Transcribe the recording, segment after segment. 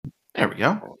There we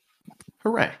go.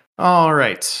 Hooray. All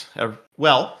right.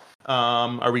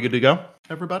 Are we good to go,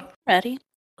 everybody? Ready?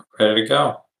 Ready to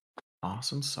go.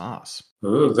 Awesome sauce.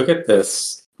 Ooh, look at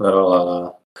this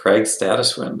little Craig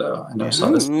status window. I never saw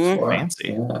this before. Fancy.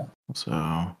 Yeah. So,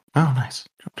 nice.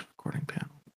 Jump to recording panel.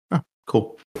 Oh,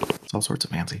 cool. It's all sorts of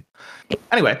fancy.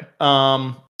 Anyway,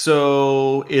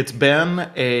 so it's been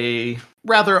a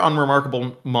rather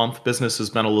unremarkable month. Business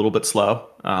has been a little bit slow.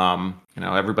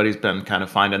 Everybody's been kind of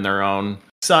finding their own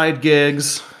side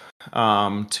gigs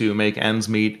to make ends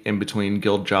meet in between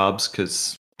guild jobs, because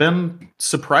it's been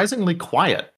surprisingly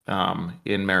quiet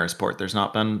in Marisport. There's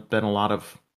not been a lot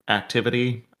of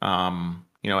activity.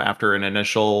 After an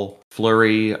initial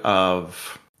flurry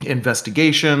of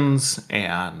investigations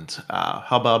and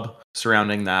hubbub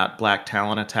surrounding that Black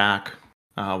Talon attack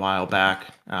a while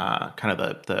back, kind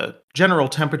of the general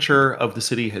temperature of the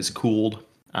city has cooled,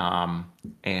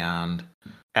 and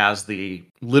as the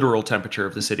literal temperature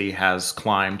of the city has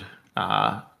climbed,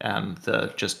 and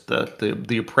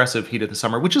the oppressive heat of the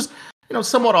summer, which is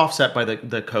somewhat offset by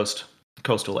the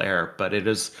coastal air, but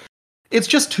it's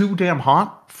just too damn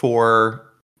hot for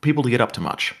people to get up to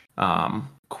much.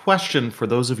 Question for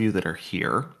those of you that are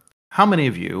here: how many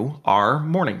of you are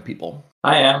morning people?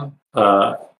 I am.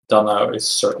 Dunno is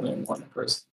certainly a morning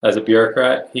person. As a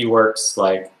bureaucrat, he works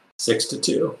like 6 to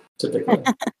 2, typically.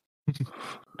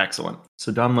 Excellent.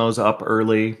 So Dunlow's up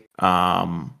early.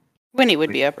 Winnie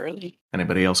would be up early.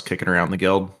 Anybody else kicking around the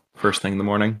guild first thing in the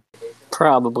morning?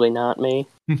 Probably not me.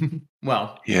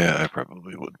 Well, yeah, I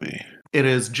probably would be. It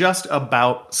is just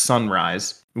about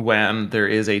sunrise when there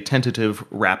is a tentative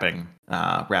rapping,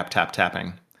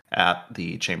 tapping at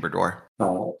the chamber door.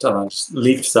 Dunno just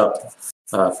leaps up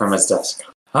from his desk.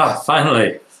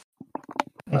 Finally!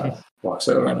 Walks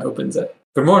over and opens it.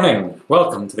 Good morning.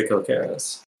 Welcome to the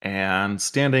Kilcaras. And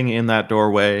standing in that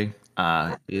doorway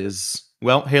is...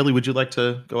 Well, Haley, would you like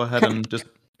to go ahead and just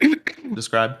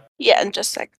describe? Yeah, in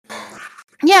just a sec.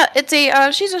 Yeah,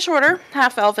 it's she's a shorter,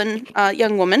 half-elven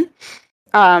young woman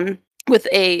with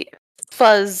a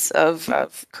fuzz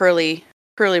of curly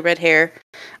red hair.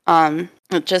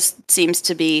 It just seems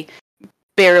to be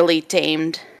barely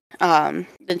tamed. And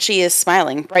she is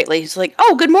smiling brightly. She's like,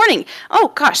 "Oh, good morning.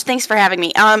 Oh, gosh, thanks for having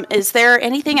me. Is there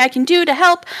anything I can do to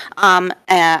help?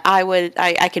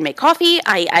 I can make coffee.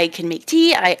 I can make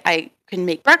tea. I can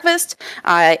make breakfast.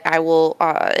 I will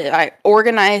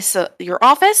organize your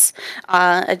office.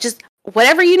 Just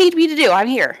whatever you need me to do, I'm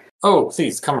here." Oh,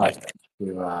 please, come right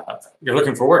in. You're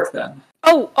looking for work, then?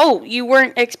 Oh, you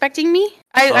weren't expecting me?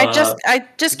 I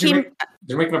just came... Did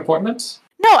you make an appointment?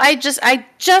 No, I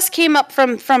just came up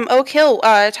from Oak Hill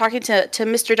talking to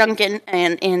Mr. Duncan,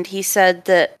 and he said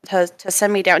that to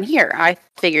send me down here. I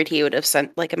figured he would have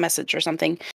sent like a message or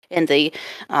something in the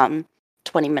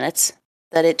 20 minutes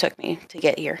that it took me to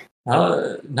get here.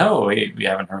 No, we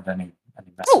haven't heard any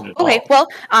message. Oh, okay. Well,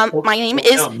 my name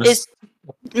is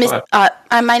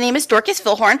my name is Dorcas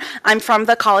Philhorn. I'm from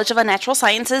the College of Unnatural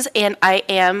Sciences, and I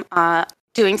am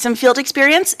doing some field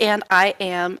experience, and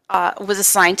I was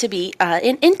assigned to be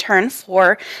an intern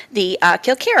for the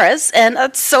Kilcaras, and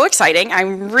it's so exciting.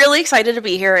 I'm really excited to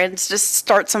be here and just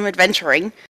start some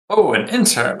adventuring. Oh, an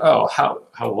intern! Oh,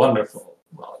 how wonderful!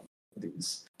 Well,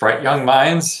 these bright young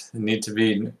minds need to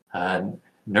be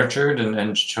nurtured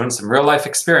and shown some real life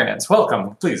experience.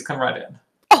 Welcome, please come right in.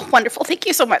 Oh, wonderful! Thank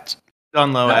you so much.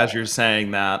 Dunlow, as you're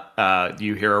saying that,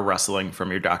 you hear a rustling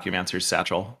from your documenter's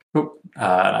satchel.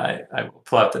 I will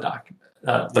pull out the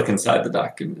document, look inside the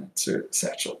documenter's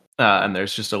satchel. And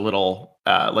there's just a little,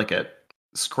 like a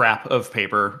scrap of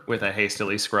paper with a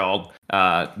hastily scrawled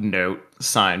note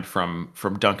signed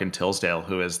from Duncan Tilsdale,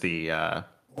 who is the... I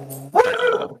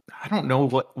don't know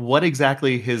what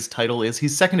exactly his title is.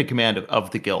 He's second in command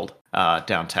of the guild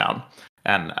downtown.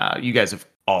 And you guys have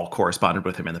all corresponded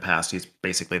with him in the past. He's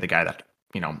basically the guy that,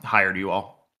 hired you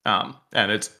all.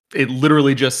 And it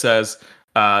literally just says,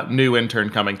 new intern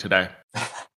coming today.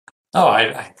 Oh,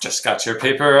 I just got your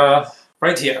paper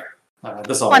right here.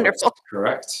 This all wonderful.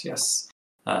 Correct, yes.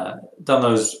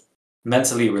 Dunlow's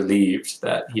mentally relieved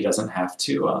that he doesn't have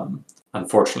to,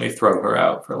 unfortunately, throw her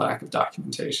out for lack of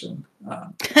documentation.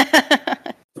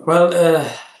 Well,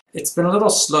 it's been a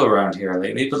little slow around here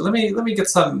lately, but let me get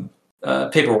some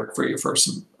paperwork for you for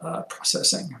some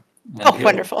processing. And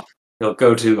wonderful. He'll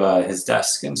go to his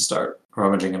desk and start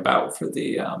rummaging about for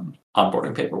the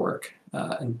onboarding paperwork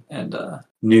and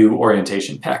new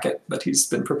orientation packet that he's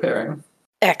been preparing.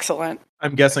 Excellent.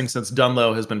 I'm guessing since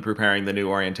Dunlow has been preparing the new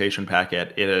orientation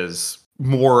packet, it is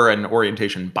more an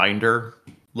orientation binder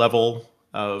level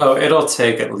of... Oh, it'll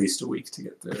take at least a week to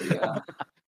get through, yeah.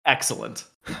 Excellent.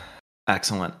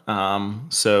 Excellent.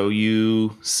 So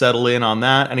you settle in on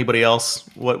that. Anybody else?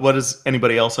 What is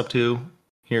anybody else up to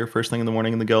here first thing in the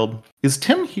morning in the guild? Is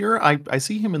Tim here? I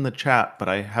see him in the chat, but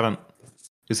I haven't.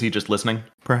 Is he just listening,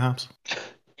 perhaps?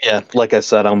 Yeah, like I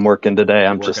said, I'm working today.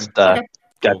 I'm Working. just Okay.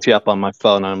 got you up on my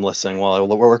phone. I'm listening while I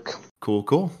work.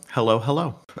 Cool. Hello.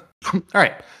 All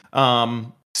right.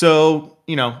 So,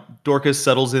 Dorcas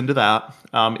settles into that.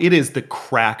 It is the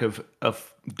crack of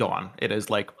dawn. It is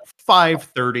like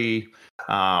 5:30.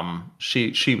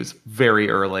 She was very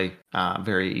early,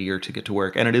 very eager to get to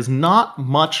work. And it is not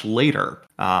much later,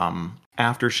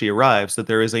 after she arrives, that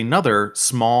there is another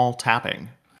small tapping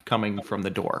coming from the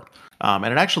door. And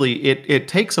it actually, it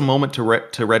takes a moment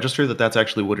to register that that's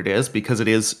actually what it is, because it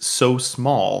is so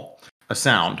small a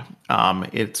sound.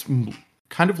 It's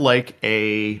kind of like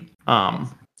a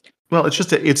it's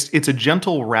just it's a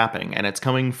gentle rapping, and it's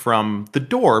coming from the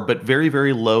door, but very,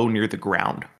 very low near the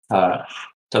ground.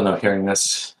 Don't know, hearing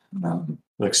this,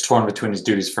 looks torn between his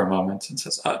duties for a moment and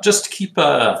says, just keep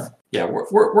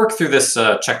work through this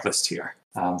checklist here.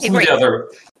 Some of the other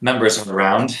members on the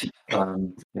round,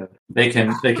 they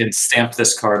can stamp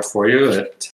this card for you.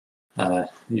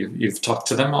 You've talked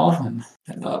to them all, and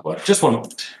just one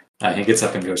moment. He gets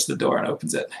up and goes to the door and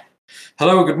opens it.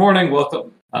 Hello, good morning,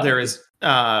 welcome. There is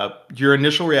your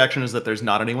initial reaction is that there's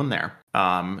not anyone there,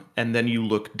 and then you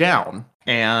look down,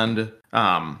 and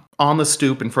on the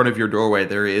stoop in front of your doorway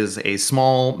there is a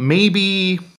small,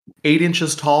 maybe 8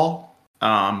 inches tall,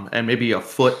 and maybe a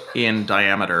foot in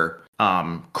diameter,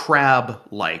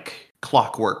 crab-like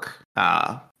clockwork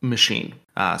machine.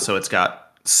 So it's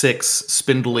got 6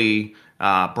 spindly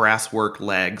brasswork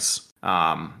legs.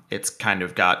 It's kind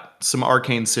of got some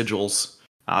arcane sigils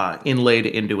inlaid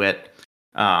into it.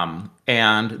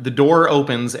 And the door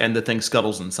opens and the thing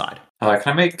scuttles inside. Do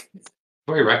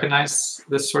I recognize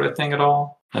this sort of thing at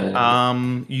all?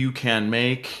 You can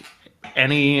make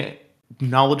any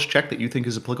knowledge check that you think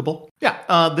is applicable.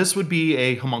 Yeah, this would be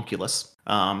a homunculus,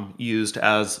 used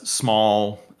as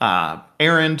small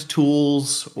errand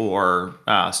tools or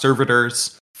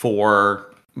servitors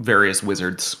for various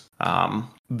wizards.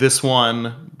 This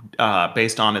one,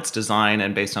 based on its design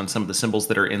and based on some of the symbols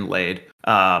that are inlaid,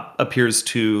 appears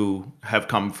to have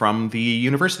come from the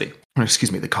university. Or,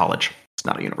 excuse me, the college. It's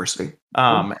not a university.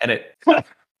 And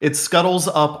it scuttles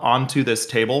up onto this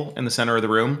table in the center of the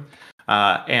room,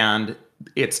 and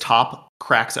its top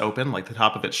cracks open, like the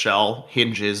top of its shell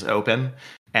hinges open,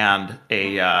 and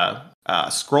a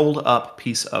scrolled up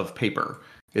piece of paper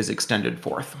is extended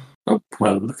forth. Oh,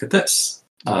 well, look at this.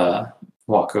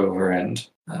 Walk over and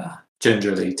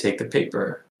gingerly take the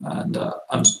paper and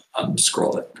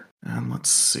unscroll it. And let's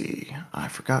see. I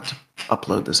forgot to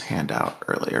upload this handout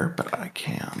earlier, but I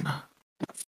can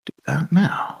do that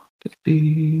now.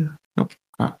 Nope,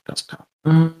 not desktop.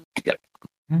 Yep.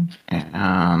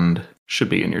 And should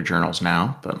be in your journals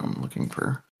now, but I'm looking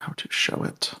for how to show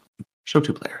it. Show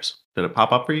 2 players. Did it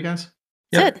pop up for you guys?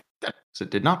 Good. So it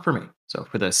did not for me. So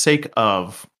for the sake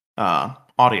of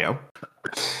audio,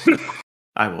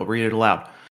 I will read it aloud.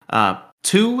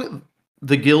 To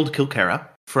the Guild Kilcara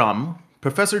from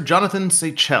Professor Jonathan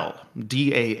Seychelles,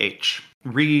 DAH.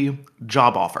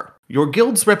 Job offer. Your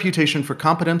guild's reputation for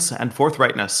competence and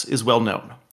forthrightness is well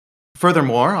known.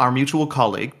 Furthermore, our mutual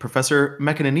colleague, Professor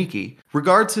Mekananiki,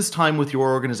 regards his time with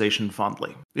your organization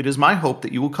fondly. It is my hope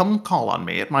that you will come call on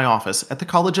me at my office at the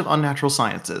College of Unnatural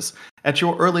Sciences at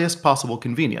your earliest possible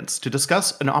convenience to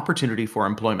discuss an opportunity for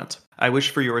employment. I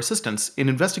wish for your assistance in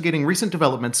investigating recent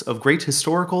developments of great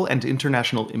historical and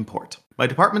international import. My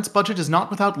department's budget is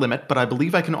not without limit, but I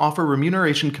believe I can offer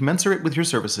remuneration commensurate with your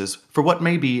services for what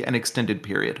may be an extended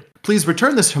period. Please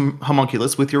return this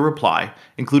homunculus with your reply,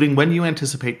 including when you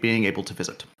anticipate being able to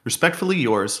visit. Respectfully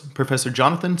yours, Professor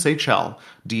Jonathan Seychelles,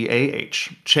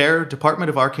 DAH, Chair, Department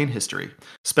of Arcane History,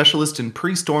 Specialist in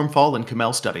Pre-Stormfall and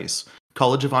Camel Studies,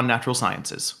 College of Unnatural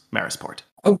Sciences, Marisport.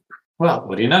 Oh, well,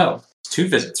 what do you know? 2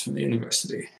 visits from the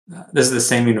university. This is the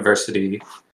same university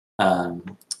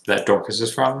that Dorcas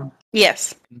is from?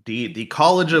 Yes. Indeed. The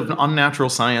College of Unnatural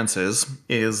Sciences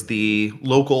is the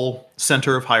local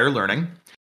center of higher learning.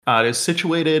 It is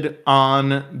situated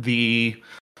on the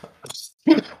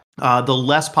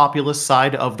less populous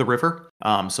side of the river.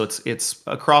 So it's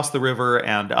across the river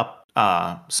and up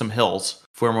some hills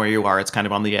from where you are. It's kind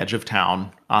of on the edge of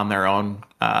town on their own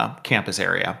campus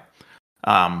area.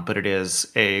 But it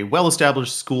is a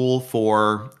well-established school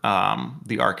for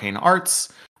the arcane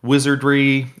arts,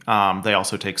 wizardry. They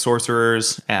also take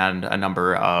sorcerers and a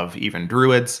number of even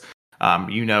druids.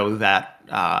 You know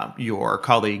that your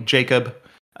colleague Jacob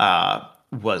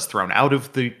was thrown out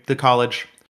of the college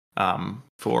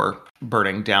for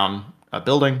burning down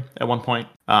building at one point,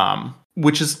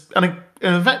 which is an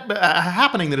event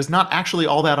happening that is not actually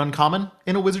all that uncommon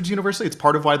in a wizards university. It's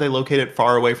part of why they locate it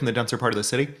far away from the denser part of the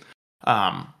city.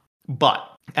 But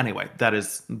anyway, that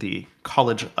is the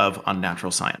College of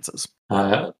Unnatural Sciences.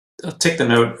 I'll take the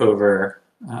note over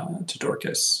to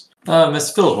Dorcas.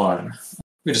 Miss Philhorn,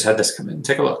 we just had this come in.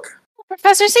 Take a look.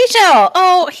 Professor Seychelles.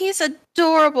 Oh, he's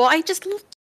adorable. I just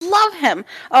love him.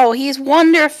 Oh, he's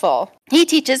wonderful. He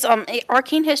teaches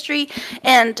arcane history,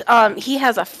 and he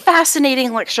has a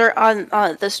fascinating lecture on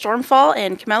the Stormfall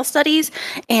and Camel studies,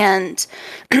 and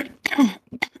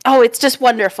oh, it's just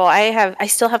wonderful. I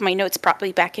still have my notes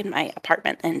probably back in my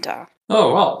apartment, and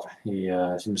Oh, well, he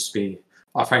seems to be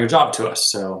offering a job to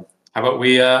us, so how about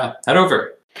we head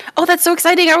over? Oh, that's so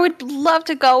exciting. I would love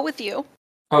to go with you.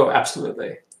 Oh,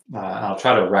 absolutely. I'll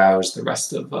try to rouse the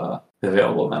rest of the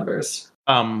available members.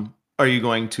 Are you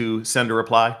going to send a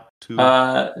reply to?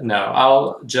 No,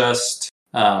 I'll just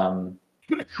tuck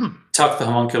the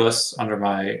homunculus under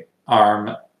my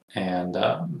arm and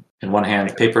in one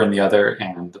hand, paper in the other,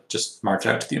 and just march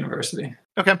out to the university.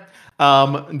 Okay.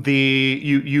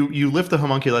 You lift the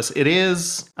homunculus. It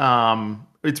is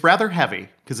it's rather heavy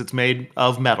because it's made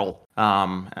of metal.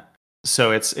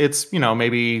 So it's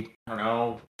maybe, I don't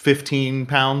know, 15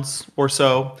 pounds or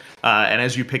so. And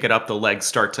as you pick it up, the legs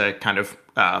start to kind of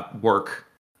work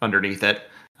underneath it,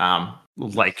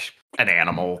 like an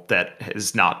animal that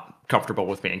is not comfortable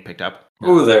with being picked up.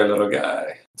 Ooh there, little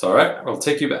guy. It's all right. I'll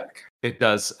take you back. It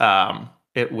does.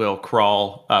 It will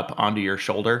crawl up onto your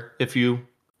shoulder if you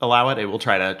allow it. It will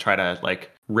try to like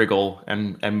wriggle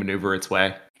and maneuver its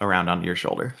way around onto your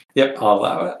shoulder. Yep, I'll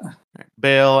allow it. Right.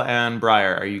 Bale and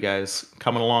Briar, are you guys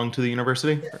coming along to the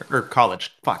university or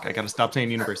college? Fuck, I gotta stop saying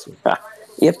university.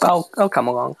 Yep, I'll come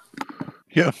along.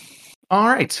 Yeah. All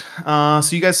right. So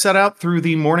you guys set out through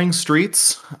the morning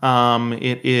streets.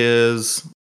 It is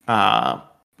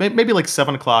maybe like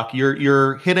 7 o'clock.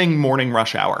 You're hitting morning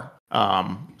rush hour.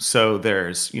 So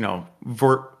there's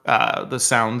the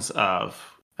sounds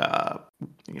of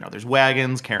there's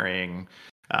wagons carrying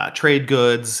trade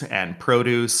goods and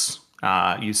produce.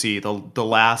 You see the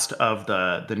last of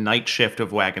the night shift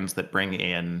of wagons that bring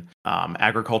in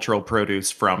agricultural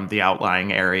produce from the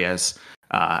outlying areas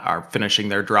are finishing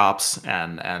their drops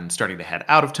and starting to head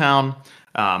out of town.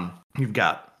 You've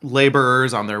got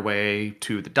laborers on their way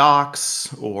to the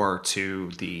docks or to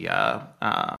the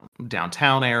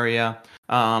downtown area.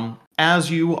 As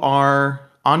you are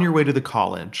on your way to the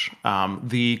college,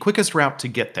 the quickest route to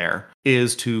get there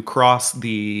is to cross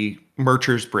the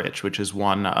Murcher's Bridge, which is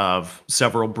one of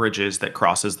several bridges that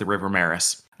crosses the River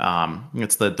Maris.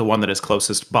 It's the one that is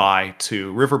closest by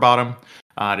to Riverbottom.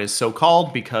 It is so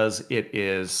called because it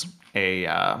is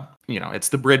it's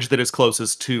the bridge that is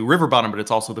closest to Riverbottom, but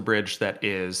it's also the bridge that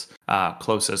is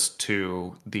closest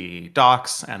to the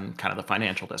docks and kind of the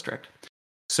financial district.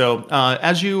 So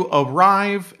as you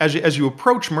arrive, as you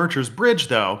approach Murcher's Bridge,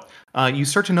 though, you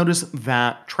start to notice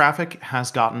that traffic has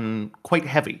gotten quite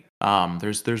heavy.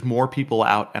 There's more people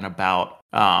out and about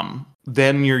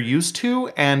than you're used to,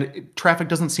 and traffic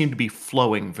doesn't seem to be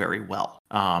flowing very well.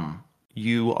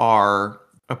 You are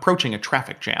approaching a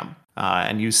traffic jam,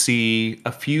 and you see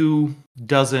a few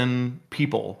dozen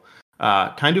people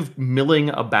kind of milling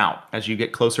about as you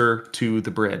get closer to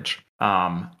the bridge.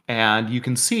 And you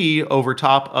can see over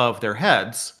top of their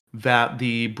heads that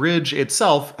the bridge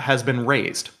itself has been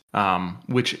raised,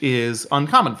 which is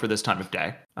uncommon for this time of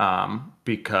day,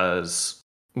 because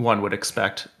one would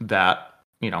expect that,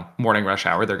 morning rush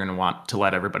hour, they're going to want to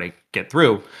let everybody get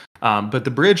through. But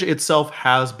the bridge itself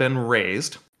has been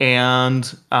raised,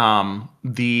 and I'm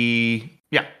going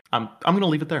to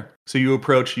leave it there. So you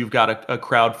approach, you've got a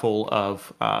crowd full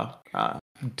of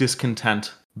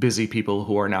discontent, busy people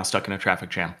who are now stuck in a traffic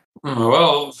jam.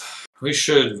 Well, we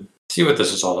should see what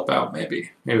this is all about, maybe.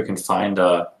 Maybe we can find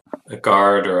a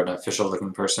guard or an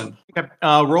official-looking person. Okay.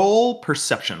 Roll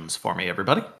perceptions for me,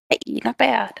 everybody. Hey, not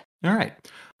bad. All right.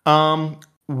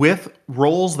 With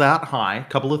rolls that high, a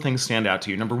couple of things stand out to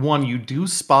you. Number one, you do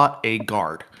spot a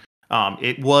guard.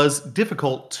 It was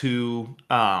difficult to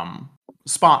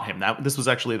spot him. This was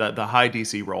actually the high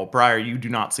DC roll. Briar, you do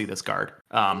not see this guard.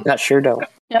 Not sure, don't.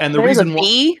 Yep, and the there's reason a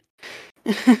bee.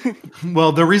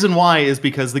 Well, the reason why is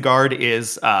because the guard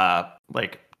is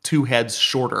like 2 heads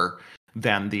shorter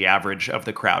than the average of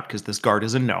the crowd, because this guard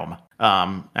is a gnome,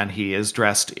 and he is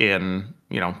dressed in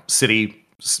city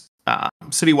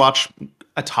watch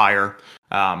attire.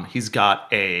 He's got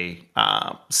a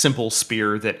simple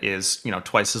spear that is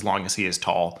twice as long as he is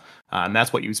tall, and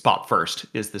that's what you spot first,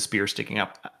 is the spear sticking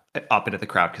up into the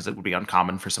crowd, because it would be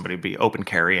uncommon for somebody to be open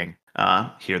carrying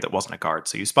here that wasn't a guard.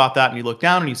 So you spot that and you look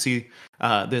down and you see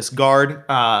this guard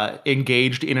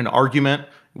engaged in an argument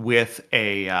with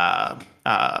a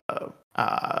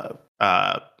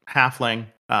halfling.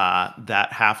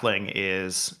 That halfling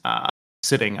is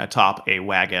sitting atop a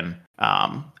wagon,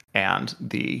 and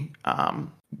the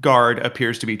guard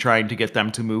appears to be trying to get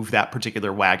them to move that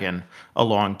particular wagon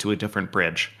along to a different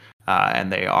bridge.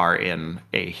 And they are in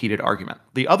a heated argument.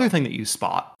 The other thing that you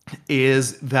spot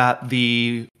is that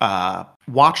the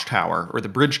watchtower, or the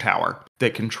bridge tower,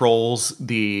 that controls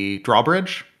the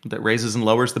drawbridge, that raises and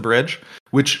lowers the bridge,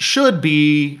 which should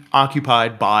be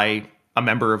occupied by a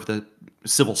member of the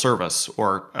civil service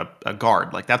or a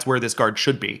guard. Like, that's where this guard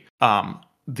should be.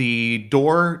 The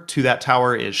door to that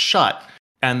tower is shut,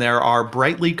 and there are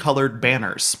brightly colored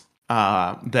banners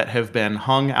that have been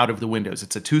hung out of the windows.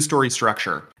 It's a 2-story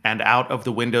structure, and out of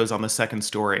the windows on the 2nd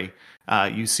story,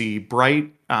 you see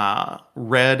bright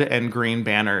red and green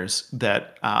banners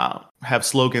that have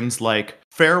slogans like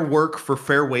 "Fair work for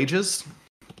fair wages,"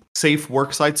 "Safe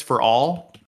work sites for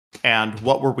all," and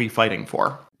 "What were we fighting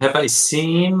for?" Have I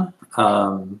seen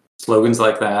slogans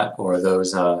like that, or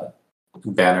those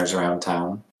banners around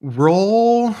town?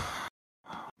 Roll.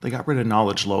 They got rid of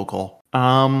knowledge local.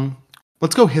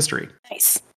 Let's go history.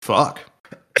 Nice. Fuck.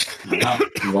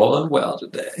 I'm rolling well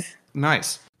today.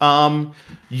 Nice.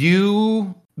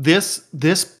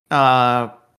 This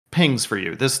pings for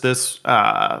you. This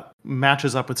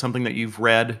matches up with something that you've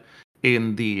read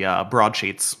in the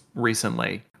broadsheets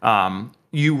recently.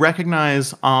 You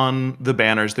recognize on the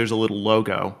banners there's a little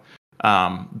logo.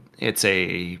 It's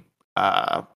a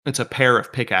pair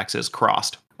of pickaxes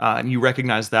crossed. And you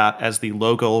recognize that as the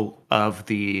logo of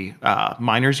the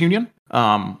miners' union,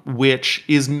 which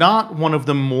is not one of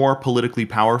the more politically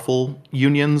powerful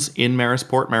unions in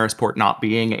Marisport. Marisport not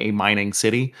being a mining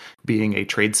city, being a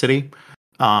trade city.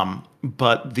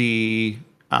 But the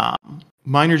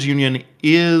miners' union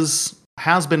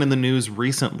has been in the news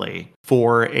recently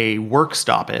for a work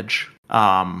stoppage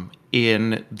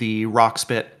in the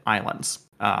Rockspit Islands.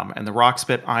 And the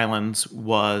Rockspit Islands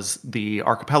was the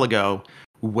archipelago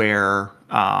where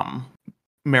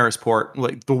Marisport,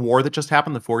 like the war that just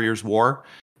happened, the 4 Years' War,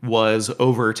 was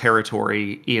over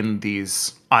territory in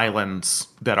these islands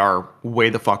that are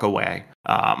way the fuck away.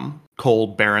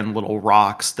 Cold, barren little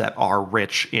rocks that are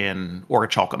rich in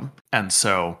orichalcum. And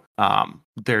so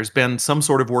there's been some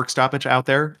sort of work stoppage out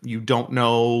there. You don't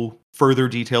know further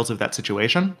details of that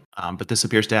situation, but this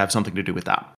appears to have something to do with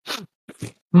that.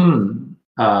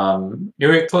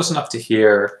 You're close enough to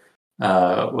hear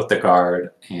what the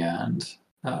guard and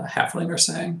halfling are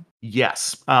saying.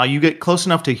 Yes. You get close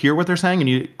enough to hear what they're saying, and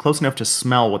you get close enough to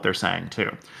smell what they're saying, too.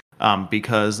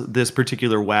 Because this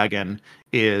particular wagon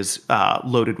is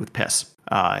loaded with piss.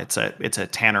 It's a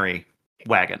tannery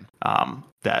wagon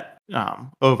that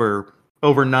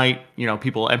overnight,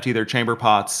 people empty their chamber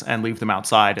pots and leave them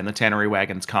outside, and the tannery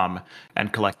wagons come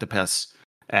and collect the piss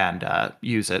and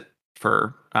use it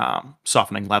for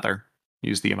softening leather.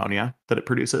 Use the ammonia that it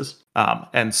produces.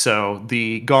 And so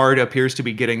the guard appears to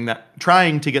be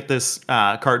trying to get this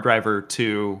cart driver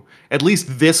to, at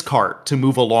least this cart, to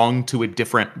move along to a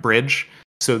different bridge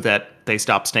so that they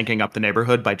stop stinking up the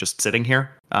neighborhood by just sitting here.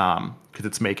 Because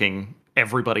it's making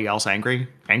everybody else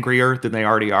angrier than they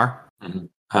already are.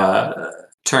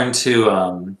 Turn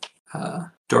to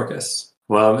Dorcas.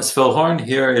 Well, Miss Philhorn,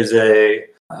 here is a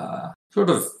sort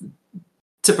of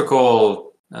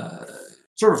typical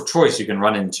sort of choice you can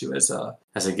run into as a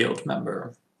guild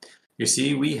member. You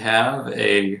see, we have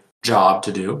a job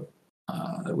to do.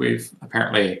 We've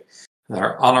apparently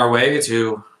are on our way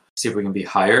to see if we can be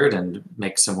hired and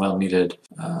make some well-needed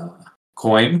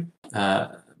coin.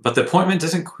 But the appointment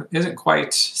isn't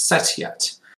quite set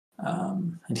yet.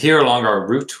 And here along our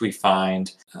route, we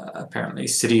find apparently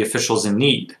city officials in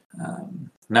need.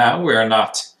 Now we are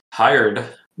not hired.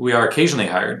 We are occasionally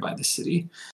hired by the city.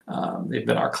 They've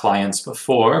been our clients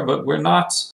before, but we're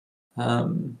not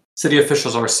city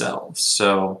officials ourselves.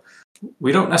 So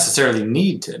we don't necessarily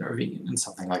need to intervene in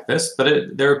something like this,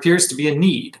 but there appears to be a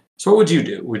need. So what would you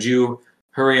do? Would you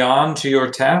hurry on to your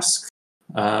task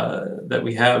that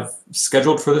we have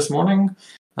scheduled for this morning?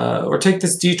 Or take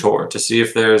this detour to see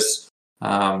if there's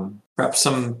perhaps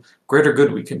some greater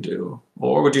good we can do?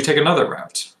 Or would you take another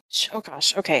route? Oh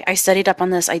gosh. Okay. I studied up on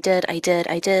this. I did. I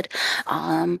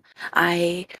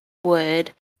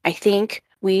think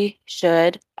we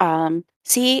should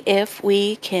see if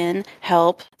we can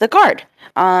help the guard.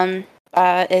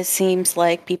 It seems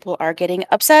like people are getting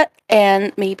upset,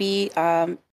 and maybe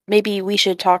we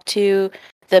should talk to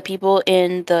the people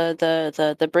in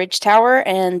the bridge tower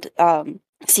and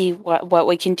see what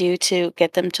we can do to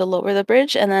get them to lower the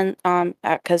bridge, and then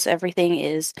because everything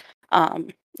is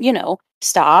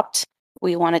stopped,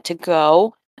 we want it to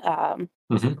go.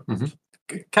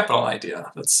 Capital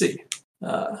idea. Let's see.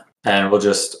 And we'll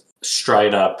just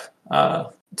stride up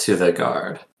to the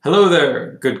guard. Hello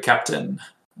there, good captain.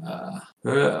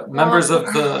 Members of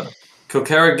the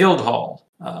Kilcara Guild Hall.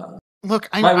 Look,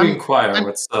 might we inquire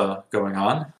what's going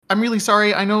on? I'm really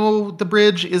sorry. I know the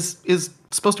bridge is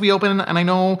supposed to be open, and I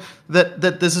know that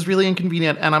this is really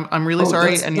inconvenient, and I'm really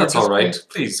sorry. That's all right.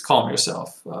 Please calm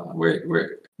yourself.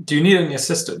 Do you need any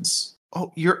assistance?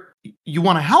 Oh, you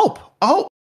want to help? Oh,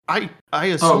 I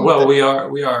assume. Oh well, we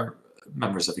are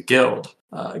members of a guild.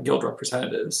 Guild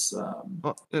representatives.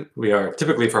 We are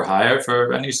typically for hire for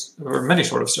many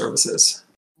sort of services.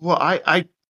 Well, I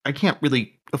can't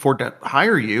really afford to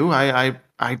hire you. I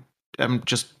am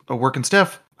just a working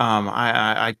stiff. I'm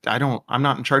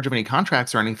not in charge of any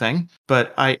contracts or anything,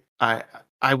 but I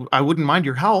wouldn't mind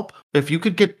your help if you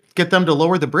could get them to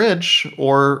lower the bridge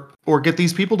or get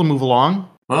these people to move along.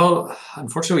 Well,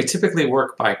 unfortunately, we typically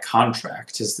work by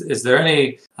contract. Is there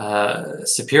any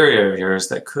superior of yours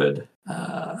that could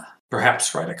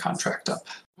perhaps write a contract up?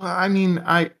 Well, I mean,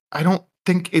 I don't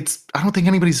think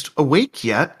anybody's awake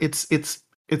yet. It's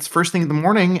first thing in the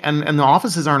morning, and the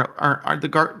offices aren't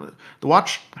the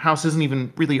watch house isn't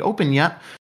even really open yet.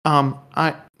 But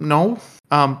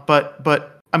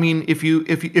I mean, if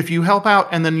you help out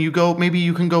and then you go, maybe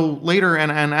you can go later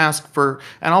and ask for,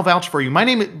 and I'll vouch for you. My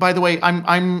name, by the way, I'm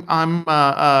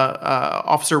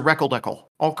Officer Reckeldeckel.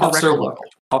 Officer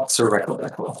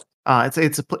Reckeldeckel.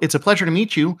 It's a pleasure to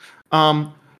meet you.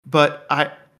 But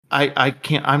I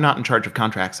can't. I'm not in charge of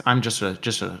contracts. I'm just a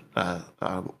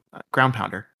ground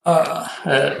pounder. While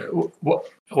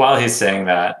he's saying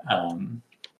that,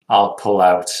 I'll pull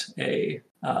out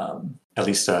at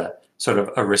least a sort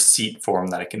of a receipt form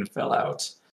that I can fill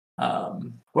out.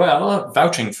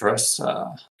 Vouching for us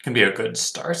can be a good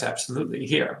start. Absolutely.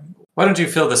 Here, why don't you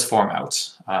fill this form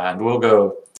out, and we'll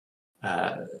go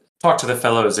talk to the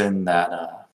fellows in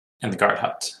the guard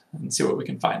hut and see what we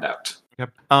can find out.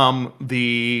 Yep.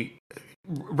 The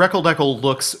Reckeldeckel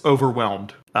looks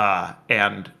overwhelmed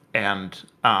and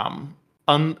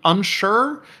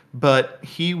unsure, but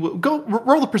he will go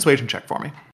roll a persuasion check for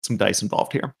me. Some dice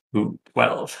involved here. Ooh,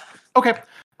 12. Okay.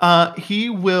 He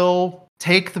will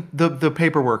take the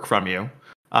paperwork from you.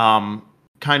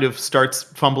 Kind of starts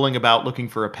fumbling about looking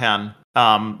for a pen.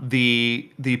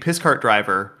 The piss cart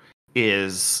driver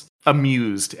is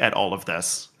amused at all of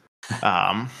this.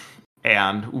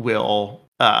 And will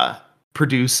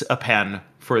produce a pen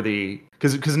for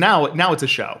because now it's a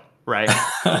show, right?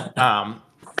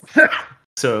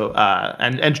 So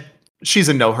and she's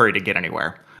in no hurry to get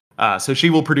anywhere. So she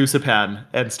will produce a pen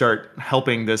and start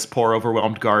helping this poor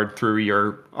overwhelmed guard through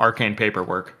your arcane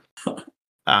paperwork.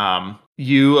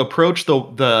 You approach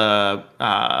the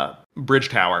bridge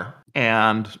tower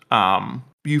and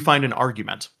you find an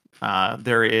argument.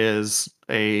 There is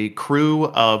a crew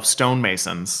of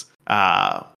stonemasons.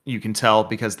 You can tell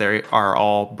because they are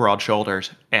all broad-shouldered,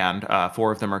 and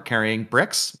 4 of them are carrying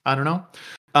bricks. I don't know.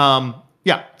 4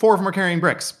 of them are carrying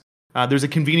bricks. There's a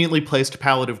conveniently placed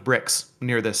pallet of bricks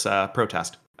near this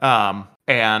protest. And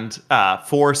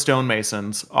 4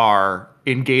 stonemasons are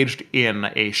engaged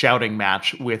in a shouting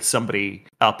match with somebody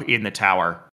up in the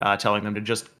tower, telling them to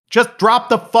just drop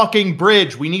the fucking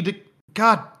bridge. We need to...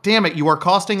 God damn it, you are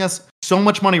costing us so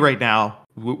much money right now.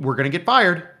 We're going to get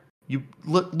fired. You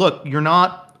look, you're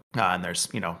not... and there's,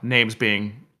 names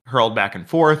being hurled back and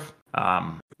forth.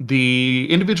 The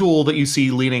individual that you see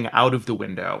leaning out of the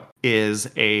window is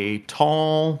a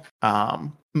tall...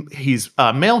 he's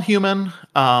a male human,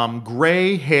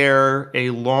 gray hair,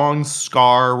 a long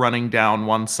scar running down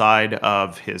one side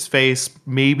of his face,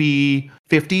 maybe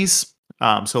 50s,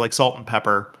 so like salt and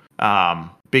pepper,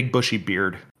 big bushy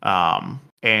beard,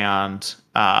 and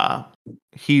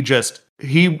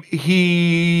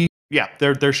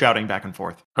they're shouting back and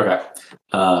forth. Okay,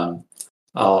 I'll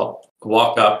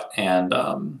walk up and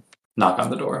knock on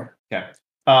the door. Okay.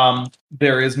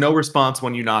 There is no response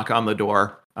when you knock on the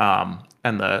door.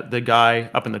 And the guy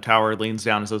up in the tower leans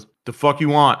down and says, "The fuck you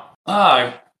want?"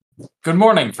 Good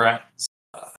morning, friends.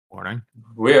 Morning.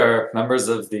 We are members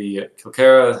of the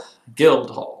Kilcara Guild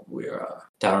Hall. We are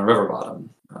down in Riverbottom.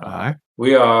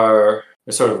 We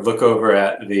sort of look over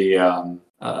at the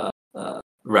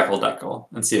Reckeldeckel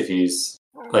and see if he's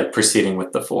proceeding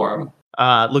with the form.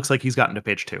 Looks like he's gotten to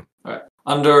page 2. All right.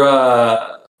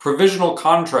 Under provisional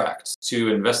contract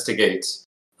to investigate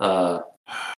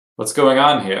what's going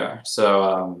on here.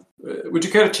 So, would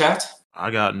you care to chat?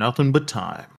 I got nothing but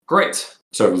time. Great.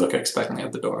 Sort of look expectantly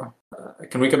at the door.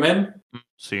 Can we come in?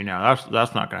 See, now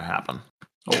that's not going to happen.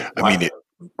 Oh,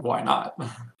 why not?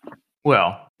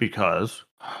 Well, because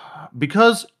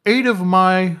 8 of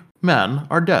my men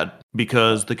are dead.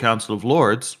 Because the Council of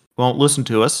Lords won't listen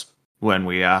to us when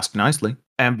we ask nicely.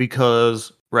 And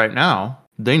because right now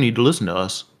they need to listen to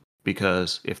us.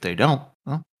 Because if they don't,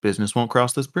 well, business won't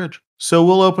cross this bridge. So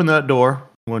we'll open that door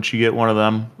once you get one of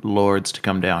them lords to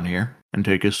come down here and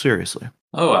take us seriously.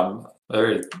 Oh, I'm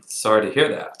very sorry to hear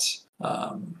that.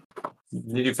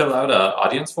 Did you fill out an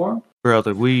audience form?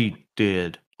 Brother, we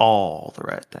did all the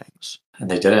right things. And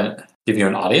they didn't give you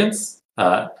an audience?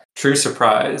 True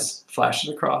surprise flashes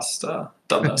across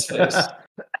Dunlow's face.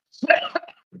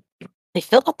 They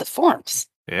filled out the forms.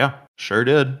 Yeah, sure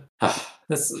did.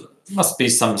 This must be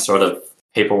some sort of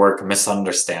paperwork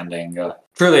misunderstanding.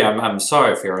 Truly, I'm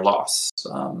sorry for your loss.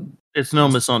 It's no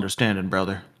misunderstanding,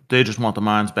 brother. They just want the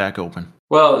mines back open.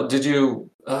 Well, did you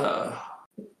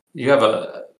have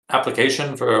a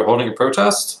application for holding a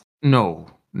protest? No,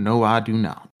 I do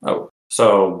not. Oh,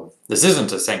 so this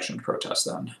isn't a sanctioned protest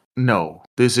then? No,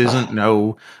 this isn't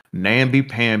no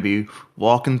namby-pamby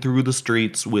walking through the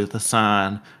streets with a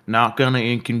sign, not gonna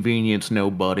inconvenience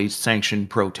nobody, sanctioned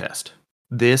protest.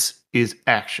 This is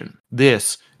action.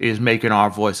 This is making our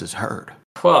voices heard.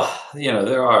 Well,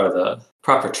 there are the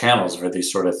proper channels for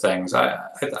these sort of things. I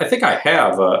think I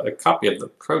have a copy of the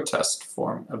protest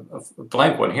form, a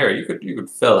blank one here. You could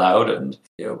fill out, and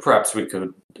perhaps we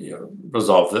could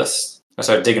resolve this. I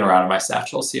started digging around in my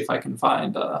satchel, see if I can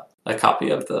find a copy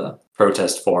of the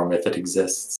protest form if it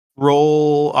exists.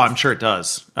 Roll. I'm sure it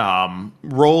does.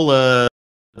 Roll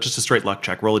just a straight luck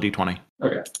check. Roll a d20.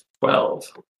 Okay, 12.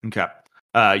 Okay.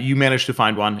 You managed to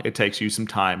find one. It takes you some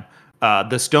time.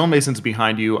 The stonemasons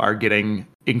behind you are getting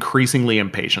increasingly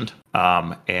impatient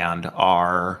and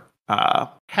are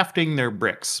hefting their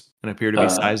bricks and appear to be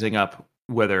sizing up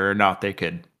whether or not they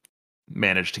could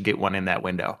manage to get one in that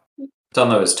window.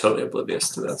 Dunlow is totally oblivious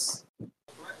to this.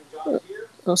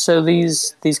 So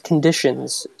these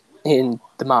conditions in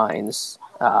the mines,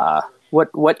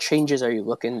 what changes are you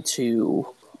looking to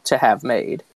have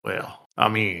made? Well, I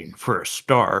mean, for a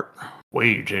start,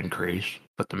 wage increase.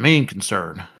 But the main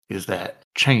concern is that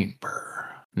chamber.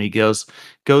 And he goes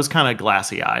kind of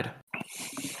glassy-eyed.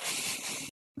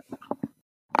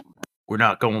 We're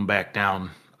not going back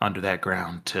down under that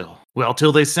ground till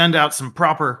they send out some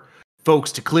proper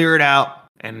folks to clear it out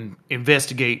and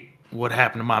investigate what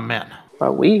happened to my men.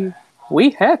 But we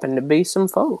happen to be some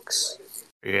folks.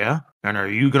 Yeah? And are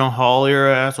you gonna haul your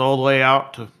ass all the way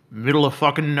out to middle of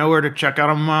fucking nowhere to check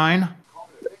out a mine?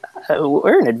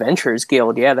 We're an adventurers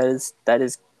guild. Yeah, that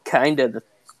is kind of the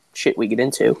shit we get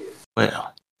into.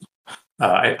 Well,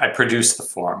 I produced the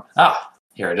form.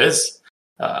 Here it is.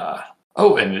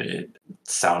 And it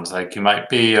sounds like you might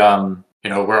be,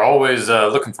 we're always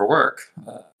looking for work.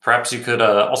 Perhaps you could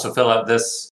also fill out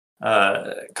this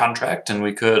contract and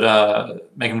we could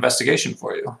make an investigation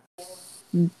for you.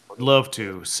 I'd love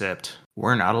to, except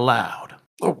we're not allowed.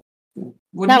 Oh,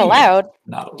 Not allowed?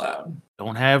 Not allowed.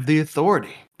 Don't have the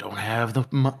authority. Don't have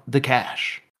the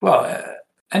cash. Well,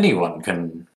 anyone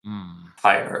can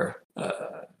hire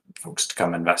folks to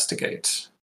come investigate.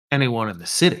 Anyone in the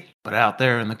city, but out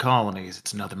there in the colonies,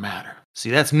 it's another matter. See,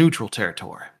 that's neutral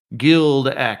territory. Guild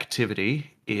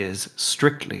activity is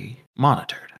strictly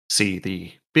monitored. See,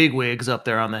 the bigwigs up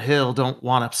there on the hill don't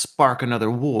want to spark another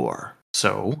war,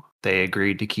 so they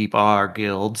agreed to keep our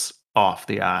guilds off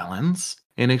the islands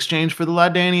in exchange for the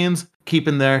Lydanians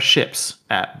keeping their ships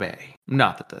at bay.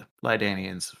 Not that the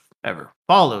Lydanians ever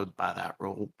followed by that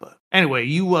rule, but anyway,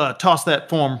 you toss that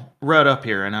form right up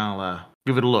here and I'll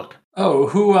give it a look.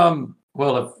 Oh,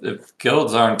 if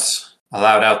guilds aren't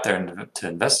allowed out there to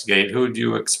investigate, who would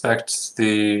you expect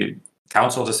the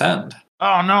council to send?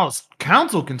 Oh no,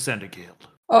 council can send a guild.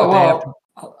 Oh, well,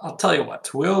 I'll tell you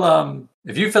what. We'll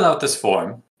if you fill out this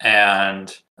form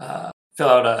and fill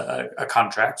out a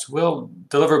contract, we'll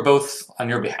deliver both on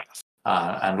your behalf,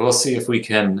 and we'll see if we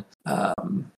can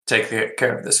take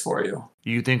care of this for you.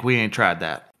 You think we ain't tried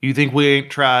that? You think we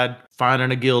ain't tried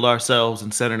finding a guild ourselves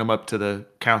and sending them up to the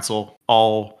council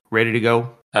all ready to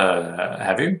go?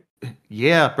 Have you?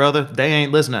 Yeah, brother, they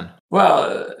ain't listening.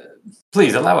 Well,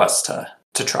 please allow us to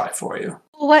try for you.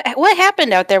 What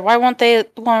happened out there? Why won't they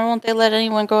let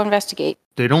anyone go investigate?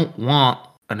 They don't want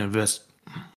an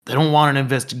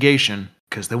investigation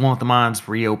because they want the mines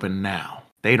reopened now.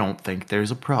 They don't think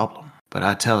there's a problem. But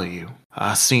I tell you,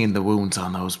 I seen the wounds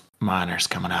on those miners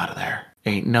coming out of there.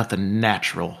 Ain't nothing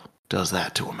natural does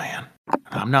that to a man.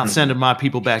 I'm not sending my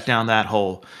people back down that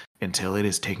hole until it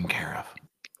is taken care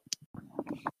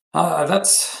of.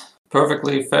 That's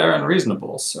perfectly fair and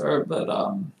reasonable, sir, but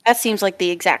That seems like the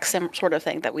exact same sort of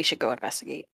thing that we should go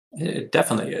investigate. it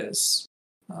definitely is.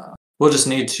 We'll just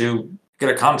need to get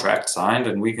a contract signed,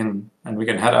 and we can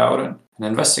head out and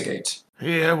investigate.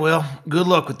 Yeah, well, good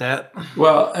luck with that.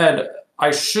 Well, Ed,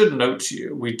 I should note to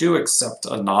you, we do accept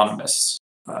anonymous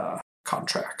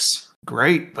contracts.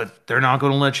 Great, but they're not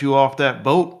going to let you off that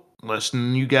boat unless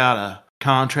you got a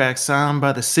contract signed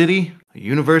by the city, a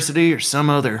university, or some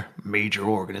other major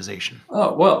organization.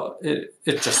 Oh, well, it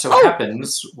just so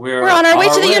happens we're on our way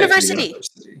to the way university.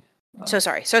 So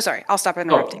sorry. I'll stop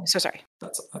interrupting. So sorry.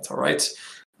 That's all right.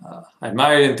 I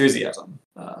admire your enthusiasm.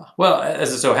 Well,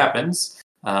 as it so happens,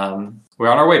 we're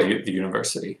on our way to the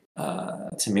university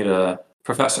to meet a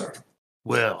professor.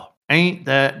 Well, ain't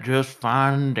that just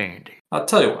fine and dandy? I'll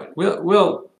tell you what.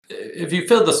 We'll if you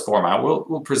fill this form out,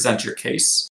 we'll present your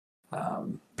case.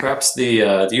 Perhaps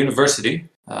the university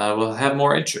will have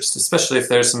more interest, especially if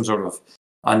there's some sort of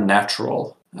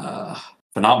unnatural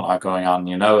phenomena going on.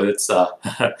 You know, it's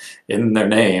in their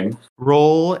name.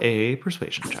 Roll a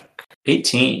persuasion check.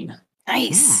 18.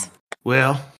 Nice.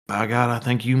 Well, by God, I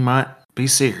think you might be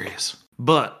serious.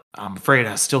 But I'm afraid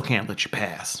I still can't let you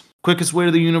pass. Quickest way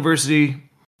to the university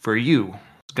for you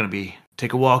is going to be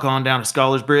take a walk on down to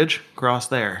Scholars Bridge, cross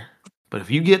there. But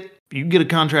if you get a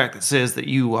contract that says that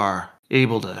you are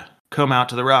able to come out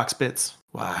to the rock spits,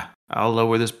 why, I'll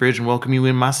lower this bridge and welcome you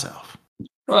in myself.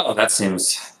 Well, that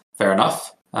seems fair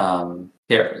enough.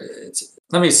 Here,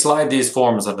 let me slide these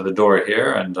forms under the door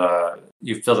here, and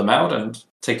you fill them out and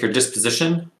take your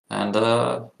disposition, and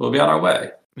we'll be on our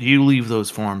way. You leave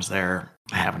those forms there.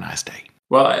 Have a nice day.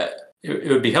 Well, it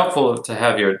would be helpful to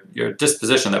have your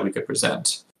disposition that we could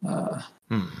present. And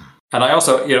I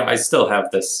also, I still have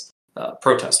this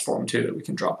protest form, too, that we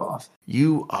can drop off.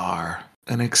 You are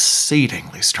an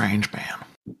exceedingly strange man.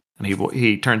 And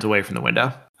he turns away from the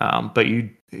window.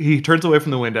 He turns away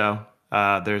from the window.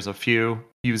 There's a few.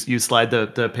 You slide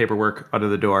the paperwork under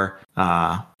the door.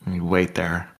 And you wait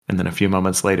there. And then a few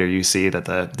moments later, you see that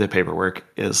the paperwork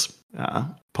is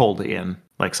pulled in,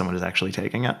 like someone is actually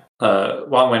taking it.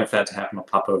 While I'm waiting for that to happen, I'll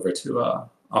pop over to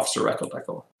Officer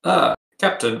Reckeldeckle.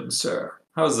 Captain, sir,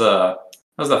 how's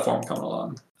that form coming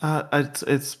along?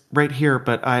 It's right here,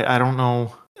 but I don't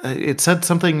know. It said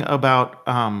something about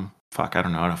I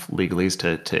don't know enough legalese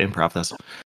to improv this.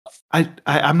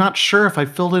 I'm not sure if I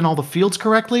filled in all the fields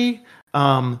correctly.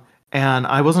 And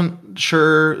I wasn't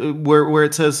sure where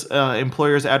it says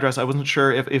employer's address. I wasn't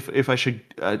sure if I should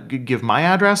give my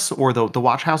address or the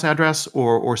watch house address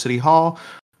or city hall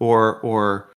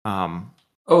or.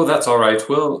 Oh, that's all right.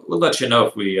 We'll let you know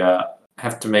if we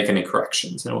have to make any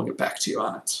corrections, and we'll get back to you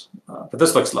on it. But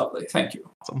this looks lovely. Thank you.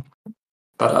 Awesome.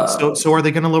 But so are they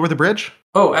going to lower the bridge?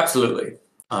 Oh, absolutely.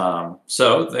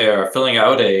 So they are filling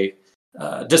out a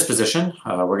disposition.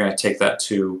 We're going to take that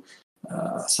to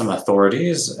some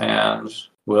authorities, and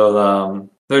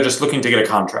they're just looking to get a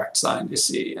contract signed, you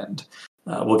see, and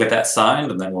we'll get that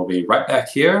signed, and then we'll be right back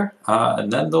here,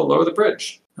 and then they'll lower the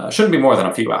bridge. Shouldn't be more than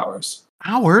a few hours.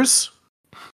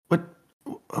 What?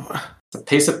 It's a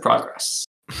pace of progress.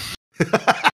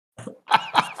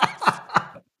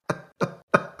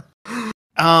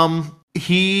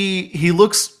 He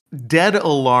looks dead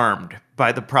alarmed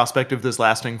by the prospect of this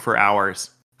lasting for hours,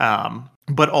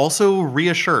 but also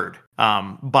reassured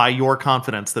by your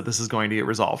confidence that this is going to get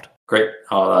resolved. Great.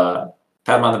 I'll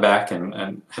pat him on the back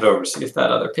and head over to see if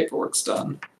that other paperwork's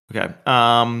done. Okay.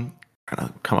 Gonna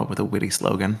come up with a witty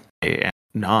slogan. And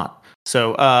not.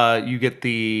 So you get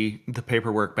the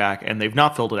paperwork back, and they've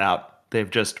not filled it out. They've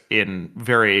just in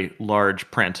very large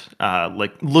print,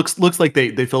 looks like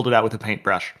they filled it out with a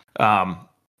paintbrush.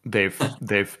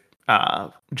 They've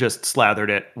just slathered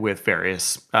it with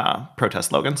various protest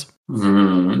slogans.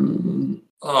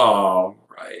 All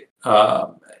right.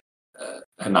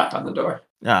 I knocked on the door.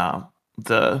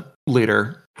 The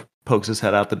leader pokes his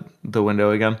head out the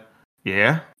window again.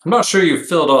 Yeah? I'm not sure you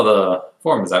filled all the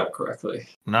forms out correctly.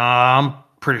 Nah, I'm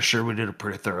pretty sure we did a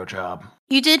pretty thorough job.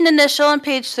 You did an initial on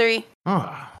page 3.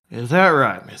 Oh, is that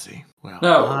right, Missy? Well,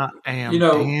 no, I am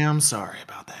damn sorry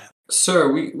about that.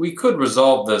 Sir, we could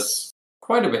resolve this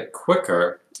quite a bit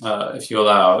quicker if you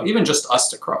allow even just us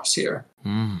to cross here.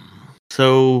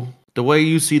 So the way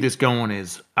you see this going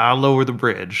is I lower the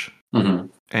bridge. Mm-hmm.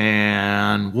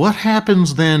 And what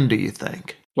happens then, do you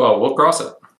think? Well, we'll cross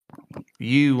it.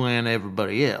 You and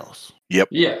everybody else. Yep.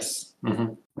 Yes.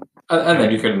 Mm-hmm. And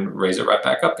then you can raise it right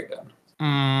back up again.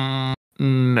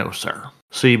 No, sir.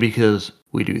 See, because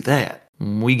we do that,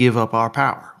 we give up our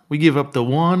power. We give up the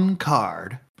one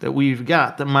card that we've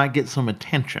got that might get some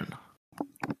attention.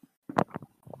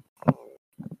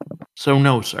 So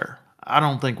no, sir. I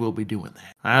don't think we'll be doing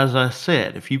that. As I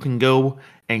said, if you can go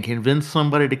and convince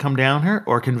somebody to come down here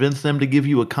or convince them to give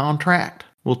you a contract,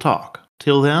 we'll talk.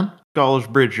 Till then, Scholar's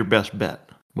Bridge your best bet.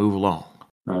 Move along.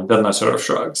 Delno sort of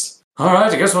shrugs. All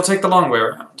right, I guess we'll take the long way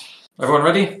around. Everyone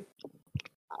ready?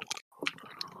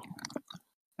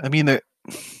 I mean,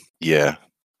 yeah,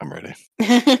 I'm ready.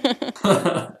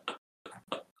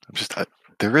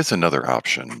 There is another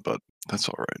option, but that's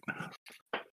all right.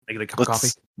 Make a cup of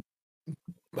coffee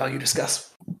while you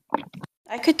discuss.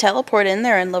 I could teleport in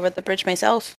there and lower the bridge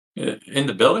myself. In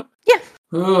the building? Yeah.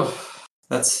 Ooh,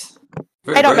 that's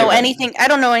very I don't know brave. anything. I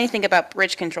don't know anything about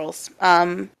bridge controls.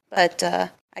 But I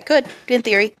could, in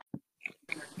theory.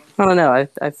 I don't know.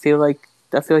 I feel like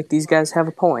these guys have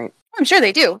a point. I'm sure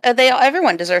they do.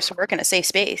 Everyone deserves to work in a safe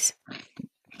space.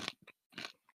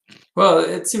 Well,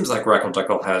 it seems like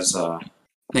Reckle has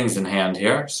things in hand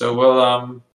here, so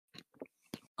we'll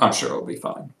I'm sure it'll be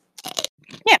fine.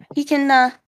 Yeah, he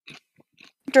can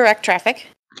direct traffic.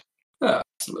 Yeah,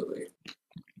 absolutely.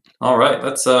 All right,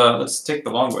 let's take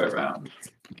the long way around.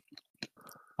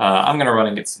 I'm gonna run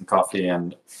and get some coffee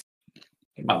and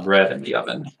get my bread in the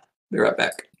oven. Be right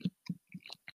back.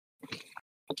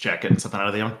 Jack getting something out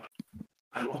of the oven.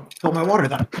 I will fill my water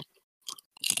then.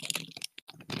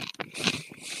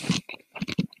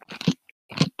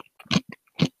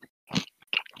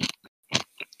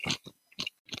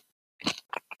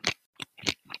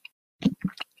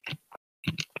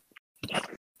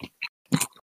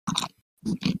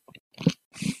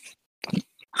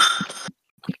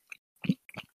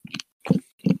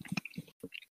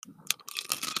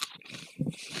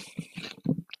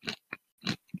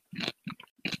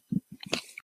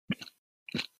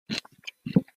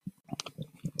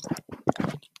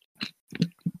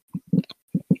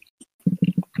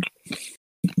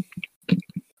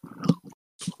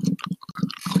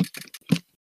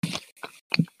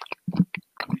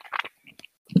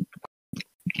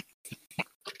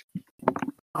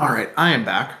 All right, I am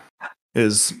back.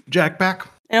 Is Jack back?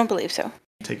 I don't believe so.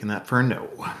 Taking that for a no.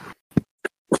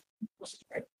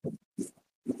 Okay,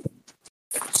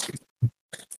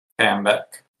 I'm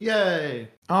back. Yay!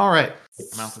 All right.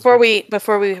 Before we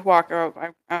walk,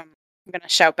 I'm gonna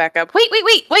shout back up. Wait!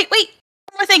 One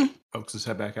more thing. Pokes his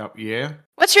head back out. Yeah.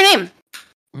 What's your name?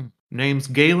 Name's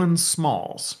Galen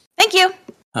Smalls. Thank you.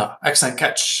 Oh, excellent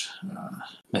catch,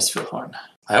 Miss Philhorn.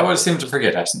 I always seem to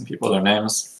forget asking people their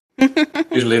names.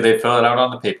 Usually they fill it out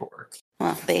on the paperwork.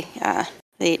 Well, they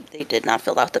did not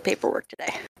fill out the paperwork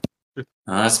today.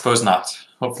 I suppose not.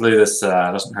 Hopefully this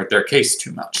doesn't hurt their case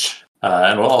too much.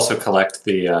 And we'll also collect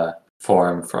the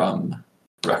form from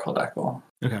Reckle.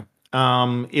 Okay.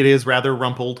 It is rather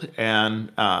rumpled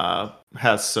and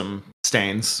has some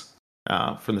stains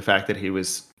from the fact that he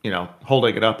was,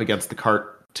 holding it up against the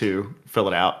cart to fill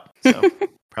it out. So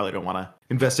probably don't want to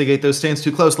investigate those stains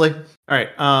too closely. All right.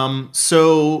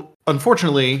 So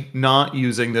unfortunately, not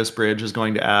using this bridge is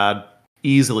going to add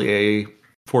easily a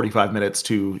 45 minutes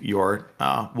to your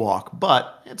walk,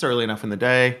 but it's early enough in the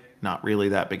day. Not really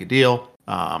that big a deal.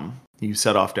 You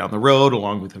set off down the road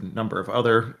along with a number of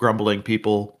other grumbling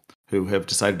people who have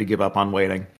decided to give up on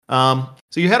waiting. So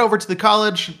you head over to the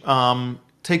college.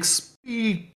 Takes,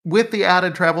 with the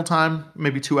added travel time,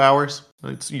 maybe 2 hours.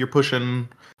 You're pushing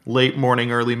late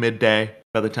morning, early midday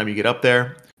by the time you get up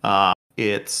there.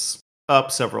 It's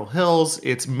up several hills.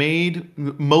 It's made,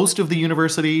 most of the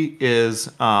university is,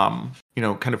 kind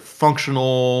of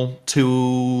functional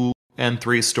 2 and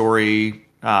 3 story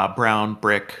brown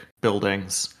brick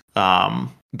buildings.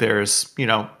 There's,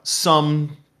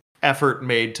 some effort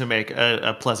made to make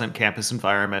a pleasant campus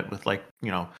environment with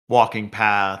walking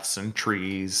paths and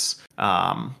trees.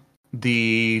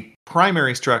 The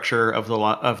primary structure of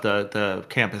the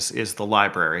campus is the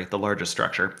library, the largest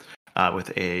structure,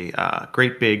 with a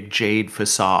great big jade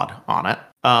facade on it.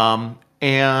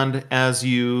 And as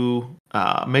you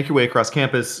make your way across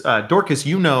campus, Dorcas,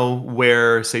 you know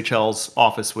where Seychel's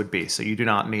office would be, so you do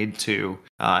not need to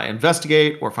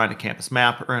investigate or find a campus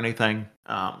map or anything.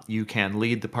 You can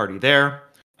lead the party there.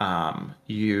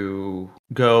 You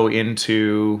go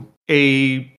into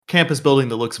a campus building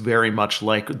that looks very much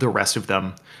like the rest of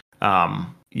them.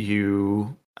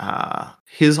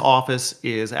 His office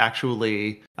is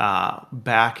actually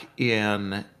back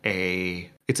in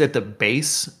it's at the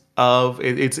base of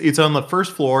it's on the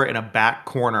first floor in a back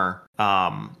corner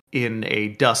in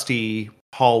a dusty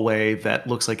hallway that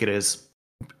looks like it is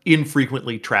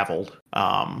infrequently traveled.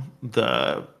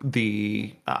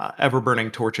 The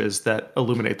ever-burning torches that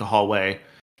illuminate the hallway,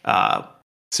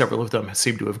 several of them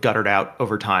seem to have guttered out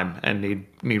over time and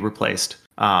need replaced.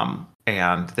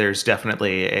 And there's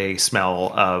definitely a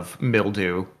smell of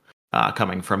mildew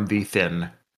coming from the thin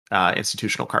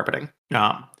institutional carpeting.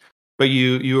 But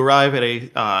you arrive at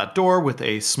a door with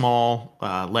a small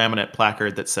laminate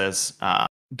placard that says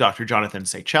Dr. Jonathan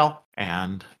Seychelles,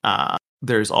 and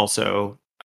there's also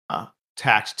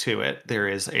tacked to it, there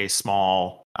is a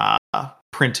small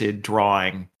printed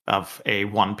drawing of a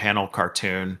one-panel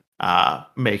cartoon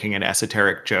making an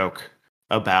esoteric joke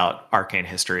about arcane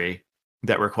history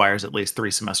that requires at least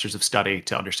 3 semesters of study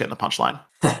to understand the punchline.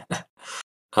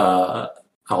 I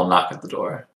will knock at the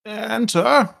door.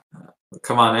 Enter.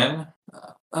 Come on in.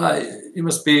 You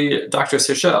must be Dr.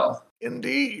 Seychelles.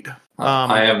 Indeed.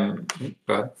 I am.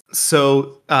 Go ahead.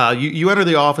 So you enter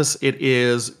the office. It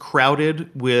is crowded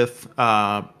with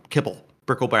kibble,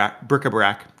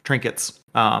 bric-a-brac, trinkets,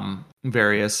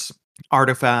 various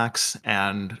artifacts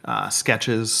and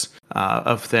sketches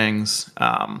of things.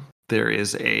 There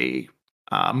is a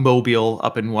mobile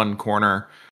up in one corner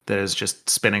that is just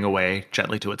spinning away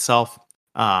gently to itself,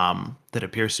 that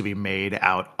appears to be made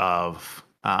out of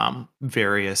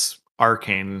various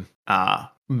arcane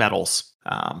metals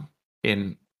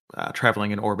in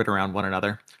traveling in orbit around one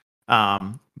another.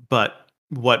 But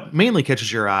what mainly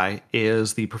catches your eye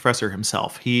is the professor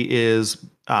himself. He is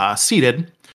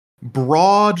seated,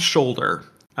 broad shoulder.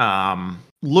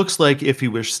 Looks like if he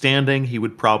was standing, he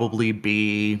would probably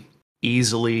be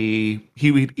easily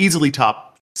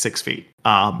top 6 feet.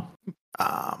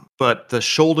 But the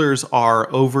shoulders are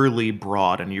overly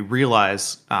broad, and you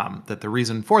realize that the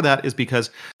reason for that is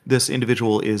because this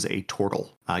individual is a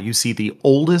turtle. You see the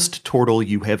oldest turtle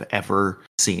you have ever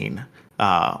seen.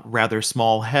 Rather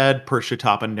small head, perched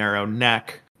atop a narrow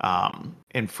neck,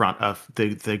 in front of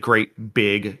the great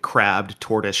big crabbed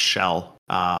tortoise shell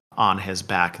on his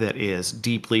back that is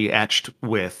deeply etched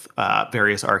with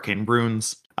various arcane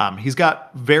runes. He's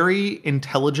got very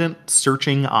intelligent,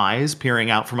 searching eyes peering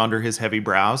out from under his heavy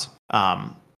brows,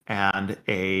 and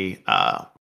a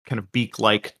kind of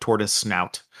beak-like tortoise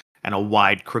snout and a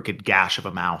wide, crooked gash of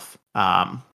a mouth.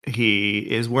 He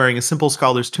is wearing a simple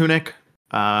scholar's tunic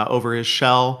over his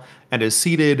shell and is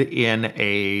seated in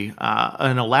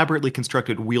an elaborately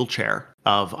constructed wheelchair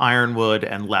of ironwood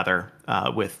and leather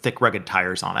with thick, rugged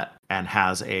tires on it, and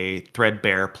has a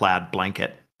threadbare plaid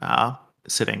blanket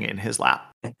sitting in his lap.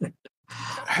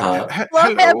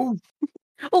 Hello.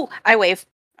 Oh, I wave.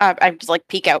 I just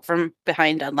peek out from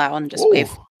behind Unlow and just wave.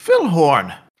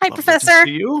 Philhorn. Hi, Lovely Professor. To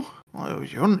see you. Well,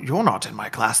 you're not in my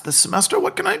class this semester.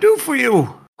 What can I do for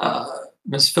you?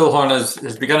 Miss Philhorn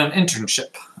has begun an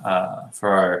internship for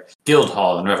our guild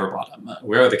hall in Riverbottom.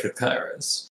 Where are the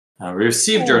Cacaras? We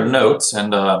received your notes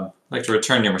and like to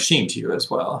return your machine to you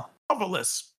as well.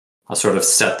 Marvelous. I'll sort of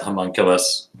set the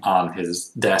homunculus on his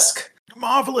desk.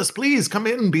 Marvelous. Please come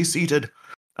in, be seated.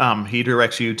 He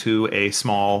directs you to a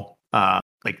small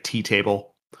tea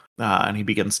table, and he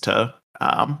begins to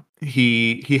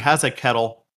he has a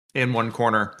kettle in one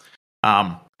corner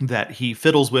that he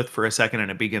fiddles with for a second, and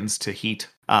it begins to heat,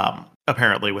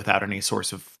 apparently without any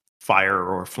source of fire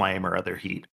or flame or other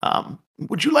heat.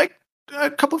 Would you like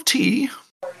a cup of tea?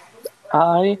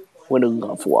 I would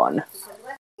love one.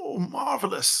 Oh,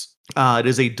 marvelous. It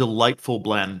is a delightful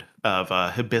blend of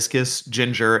hibiscus,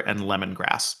 ginger, and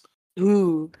lemongrass.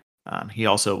 Ooh. He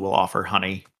also will offer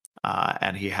honey,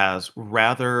 and he has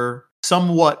rather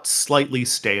somewhat slightly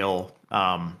stale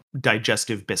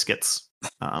digestive biscuits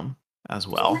as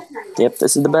well. Yep,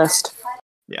 this is the best.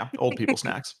 Yeah, old people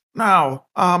snacks. Now,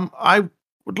 I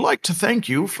would like to thank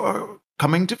you for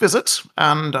coming to visit,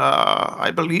 and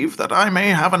I believe that I may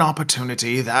have an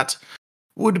opportunity that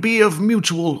would be of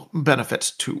mutual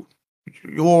benefit to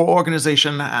your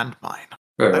organization and mine.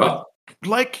 Very well. I would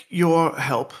like your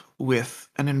help with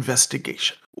an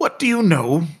investigation. What do you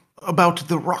know about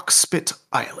the Rockspit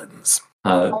Islands?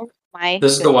 Oh my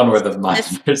This is the one where the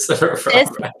goodness. miners are from.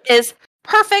 This right? is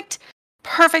perfect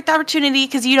opportunity,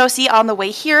 because see, on the way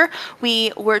here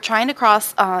we were trying to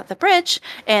cross the bridge,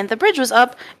 and the bridge was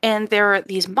up, and there were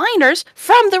these miners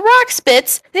from the rock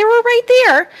spits. They were right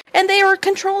there, and they were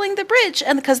controlling the bridge,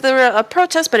 and because there were a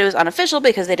protest, but it was unofficial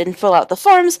because they didn't fill out the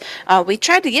forms. We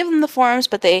tried to give them the forms,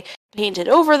 but they painted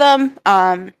over them.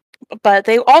 But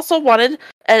they also wanted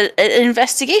an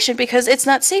investigation because it's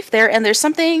not safe there, and there's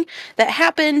something that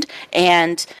happened,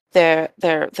 and their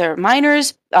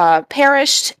miners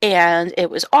perished, and it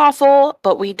was awful,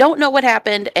 but we don't know what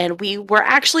happened, and we were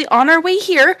actually on our way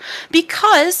here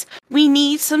because we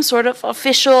need some sort of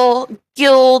official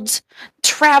guild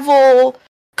travel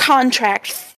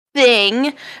contract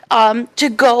thing to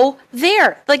go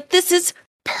there. This is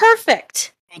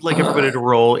perfect. I'd like everybody to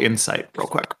roll insight real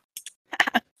quick.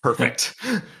 Perfect.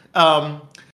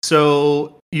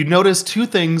 So you notice 2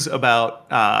 things about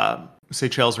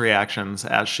Seychelle's reactions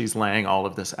as she's laying all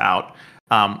of this out.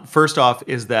 First off,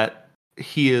 is that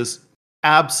he is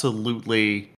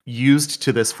absolutely used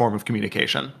to this form of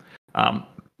communication.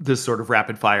 This sort of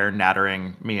rapid fire,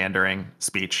 nattering, meandering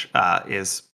speech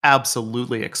is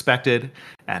absolutely expected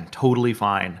and totally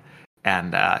fine.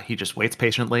 And he just waits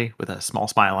patiently with a small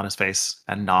smile on his face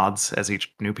and nods as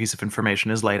each new piece of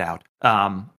information is laid out.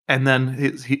 And then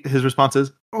his response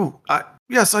is, "Oh,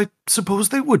 yes, I suppose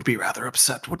they would be rather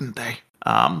upset, wouldn't they?"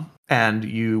 And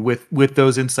you, with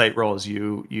those insight rolls,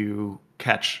 you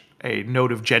catch a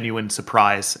note of genuine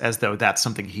surprise, as though that's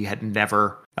something he had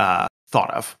never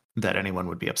thought of, that anyone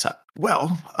would be upset.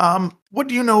 Well, what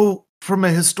do you know from a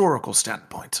historical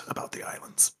standpoint about the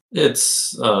islands?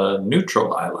 It's a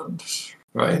neutral island,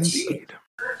 right? Indeed.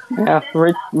 Yeah,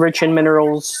 rich in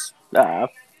minerals.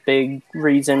 Big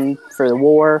reason for the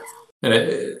war. And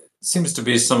it seems to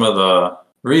be some of the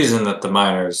reason that the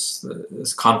miners,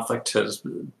 this conflict has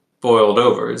boiled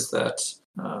over, is that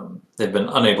they've been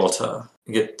unable to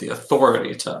get the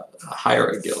authority to hire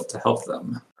a guild to help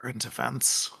them. Current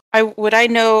defense. I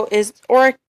know is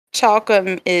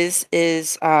orichalcum is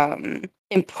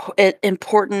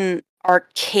important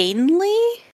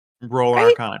arcanely? Roll an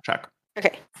Right? Arcana check.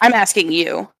 Okay, I'm asking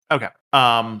you. Okay.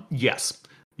 Yes.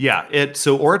 Yeah.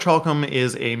 So orichalcum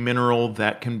is a mineral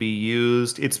that can be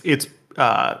used. It's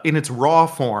in its raw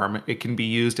form. It can be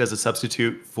used as a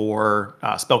substitute for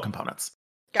spell components.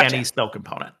 Gotcha. Any spell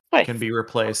component Right. can be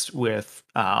replaced with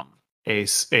a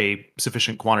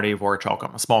sufficient quantity of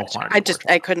orichalcum, a small quantity.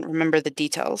 I couldn't remember the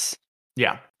details.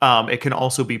 Yeah. It can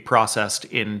also be processed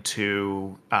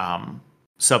into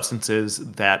substances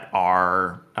that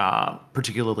are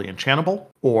particularly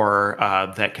enchantable, or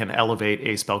that can elevate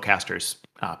a spellcaster's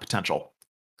potential.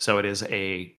 So it is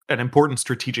an important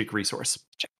strategic resource,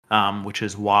 which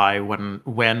is why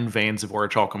when veins of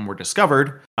orichalcum were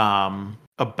discovered,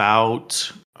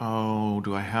 about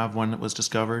do I have one that was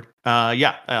discovered?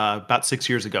 About 6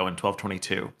 years ago in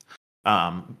 1222,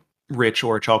 rich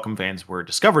orichalcum veins were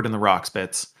discovered in the rock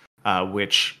spits,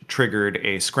 which triggered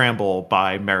a scramble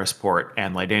by Marisport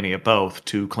and Lydania both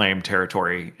to claim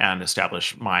territory and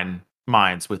establish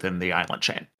mines within the island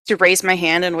chain. To raise my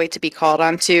hand and wait to be called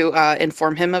on to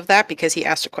inform him of that because he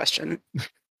asked a question.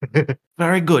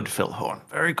 Very good, Philhorn.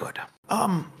 Very good.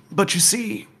 But you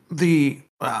see, the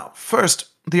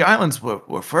islands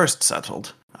were first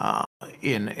settled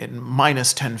in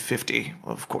minus 1050.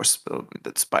 Of course,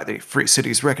 that's by the Free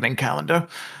Cities Reckoning calendar.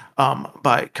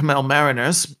 By Khmer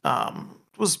mariners.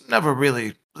 Was never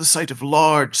really the site of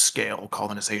large-scale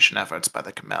colonization efforts by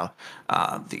the Khmer.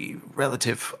 The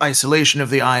relative isolation of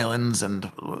the islands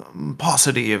and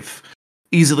paucity of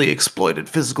easily exploited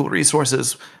physical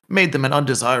resources made them an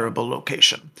undesirable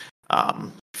location.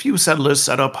 Few settlers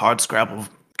set up hardscrabble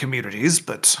communities,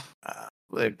 but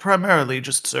they primarily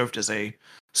just served as a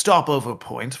stopover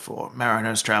point for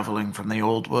mariners traveling from the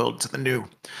old world to the new.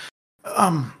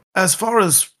 As far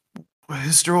as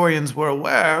historians were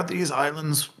aware, these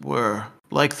islands were,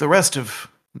 like the rest of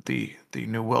the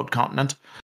New World continent,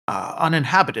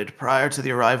 uninhabited prior to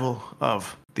the arrival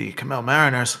of the Khmer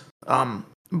mariners.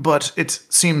 But it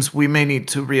seems we may need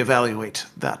to reevaluate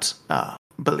that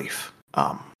belief.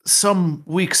 Some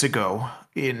weeks ago,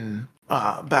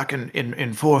 back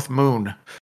in Fourth Moon,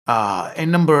 a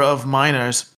number of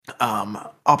miners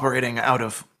operating out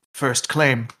of First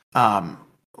Claim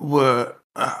were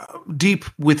deep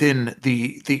within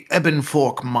the Ebon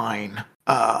Fork mine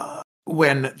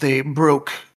when they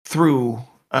broke through,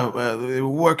 they were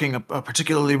working a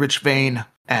particularly rich vein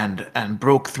and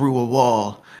broke through a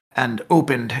wall and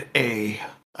opened an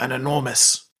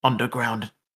enormous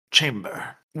underground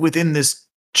chamber. Within this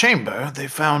chamber, they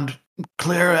found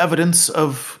clear evidence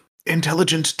of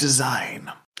intelligent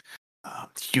design.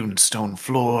 Hewn stone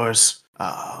floors,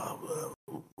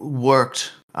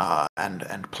 worked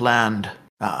and planned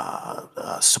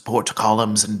support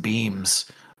columns and beams,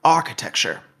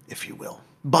 architecture, if you will,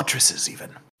 buttresses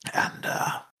even. And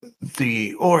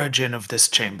the origin of this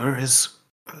chamber is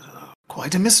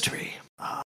quite a mystery.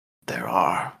 There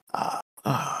are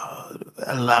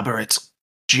elaborate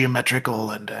geometrical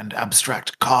and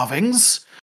abstract carvings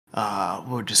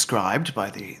were described by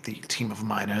the team of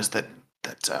miners that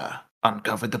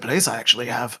uncovered the place. I actually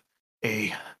have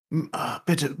a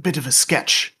bit of a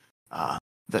sketch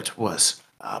that was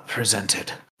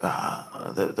presented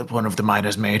that one of the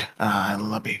miners made.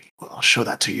 I'll show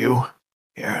that to you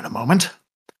here in a moment.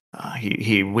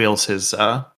 He wheels his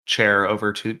chair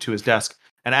over to his desk,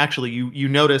 and actually you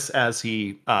notice as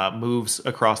he moves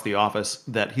across the office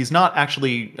that he's not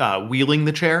actually wheeling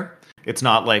the chair. It's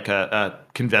not like a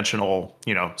conventional,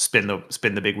 spin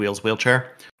the big wheels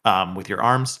wheelchair with your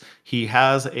arms. He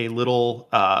has a little,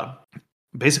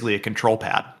 basically a control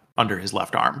pad under his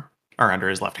left arm or under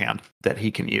his left hand that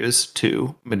he can use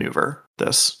to maneuver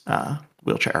this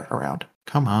wheelchair around.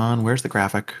 Come on, where's the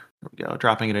graphic? There we go,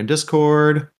 dropping it in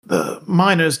Discord. The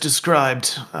miners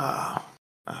described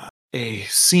a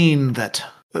scene that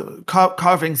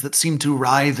carvings that seem to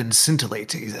writhe and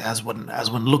scintillate as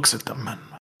one looks at them, and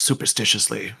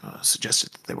superstitiously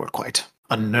suggested that they were quite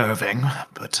unnerving,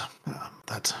 but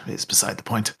that is beside the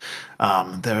point.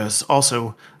 There's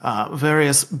also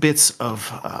various bits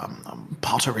of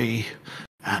pottery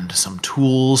and some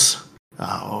tools,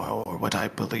 or what I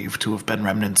believe to have been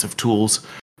remnants of tools,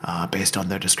 based on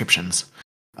their descriptions.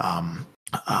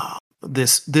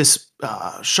 This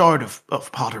shard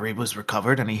of pottery was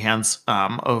recovered, and he hands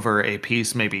over a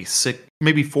piece, maybe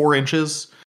 4 inches,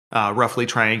 roughly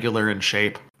triangular in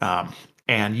shape.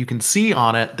 And you can see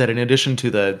on it that in addition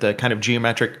to the kind of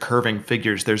geometric curving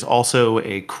figures, there's also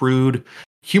a crude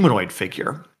humanoid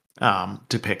figure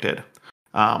depicted,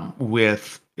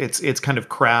 with it's kind of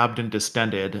crabbed and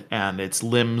distended, and its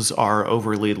limbs are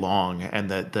overly long, and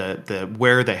the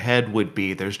where the head would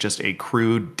be, there's just a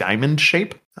crude diamond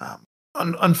shape.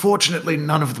 Unfortunately,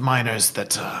 none of the miners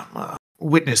that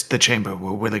witnessed the chamber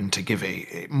were willing to give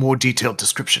a more detailed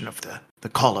description of the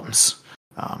columns.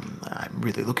 I'm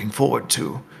really looking forward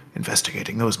to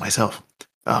investigating those myself.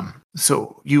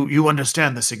 So you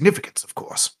understand the significance, of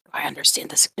course. I understand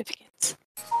the significance.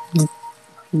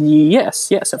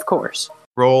 Yes, of course.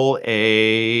 Roll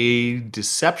a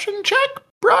deception check,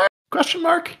 Brian? Question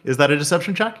mark? Is that a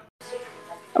deception check?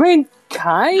 I mean,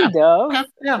 kind of.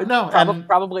 Yeah, no.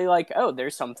 Probably like, oh,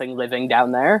 there's something living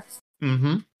down there.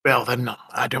 Mm-hmm. Well, then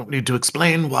I don't need to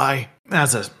explain why,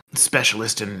 as a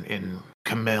specialist in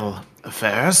Camille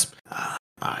affairs,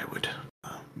 I would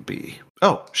be...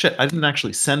 Oh, shit, I didn't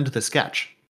actually send the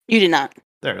sketch. You did not.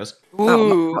 There it is.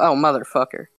 Ooh. Oh,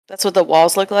 motherfucker. That's what the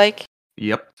walls look like?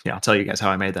 Yep. Yeah, I'll tell you guys how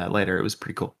I made that later. It was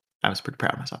pretty cool. I was pretty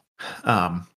proud of myself.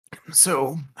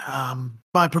 So,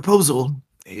 my proposal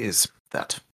is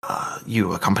that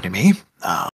you accompany me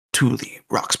to the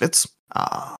Rockspits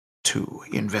to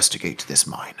investigate this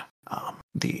mine.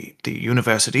 The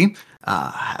university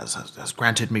has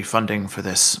granted me funding for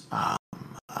this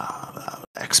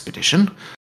expedition.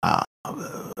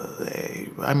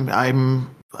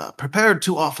 I'm prepared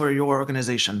to offer your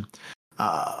organization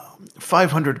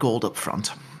 500 gold up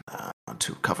front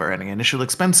to cover any initial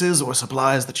expenses or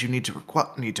supplies that you need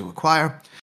to acquire,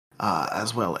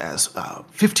 as well as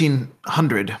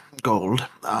 1,500 gold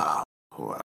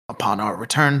upon our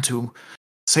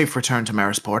safe return to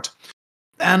Marisport,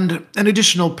 and an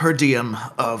additional per diem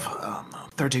of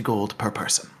 30 gold per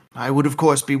person. I would, of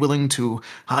course, be willing to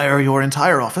hire your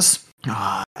entire office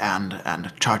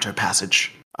and charter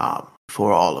passage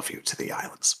for all of you to the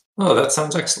islands. Oh, that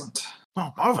sounds excellent.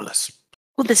 Oh, marvelous.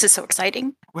 Well, this is so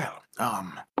exciting. Well,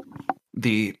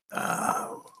 the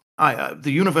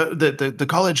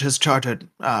college has chartered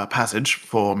passage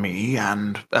for me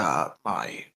and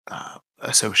my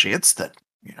associates that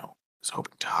was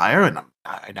hoping to hire, and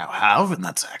I now have, and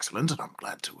that's excellent, and I'm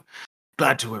glad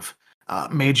to have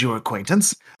made your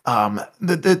acquaintance.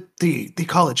 The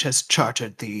college has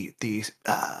chartered the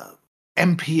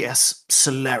MPS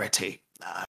Celerity,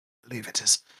 I believe it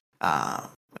is,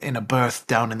 in a berth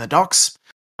down in the docks,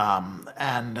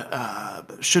 and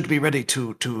should be ready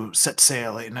to set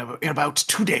sail in about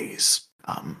 2 days.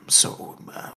 So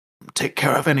take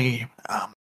care of any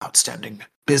outstanding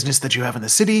business that you have in the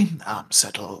city,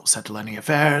 settle any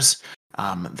affairs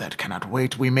that cannot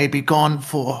wait. We may be gone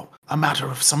for a matter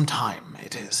of some time.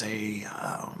 It is a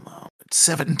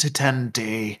 7 to 10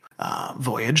 day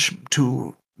voyage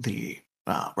to the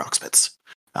Rockspits,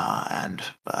 and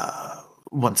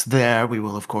once there, we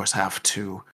will of course have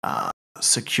to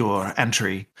secure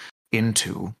entry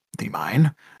into the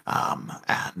mine,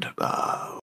 and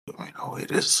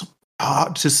it is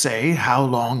hard to say how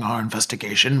long our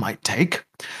investigation might take.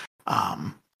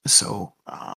 So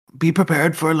be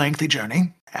prepared for a lengthy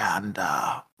journey, and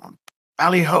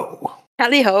tally-ho.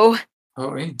 Tally-ho.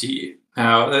 Oh, indeed.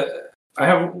 Now, I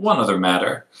have one other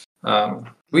matter.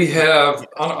 We have,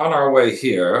 on our way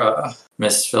here,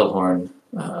 Miss Philhorn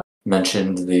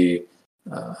mentioned the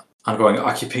ongoing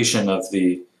occupation of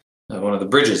the one of the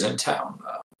bridges in town.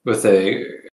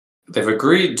 They've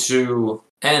agreed to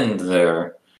end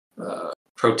their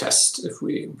protest if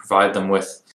we provide them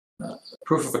with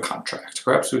proof of a contract.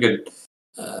 Perhaps we could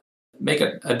make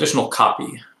an additional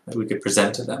copy that we could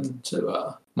present to them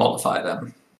to mollify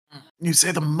them. You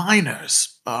say the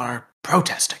miners are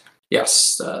protesting?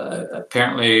 Yes.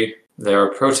 Apparently,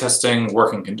 They're protesting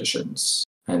working conditions,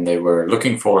 and they were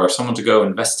looking for someone to go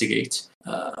investigate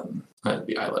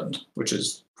the island, which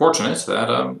is fortunate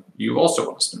that you also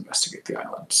want us to investigate the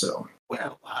island. So,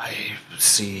 well, I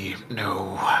see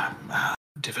no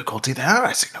difficulty there.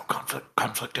 I see no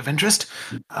conflict of interest.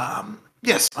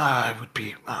 Yes, I would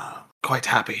be quite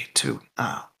happy to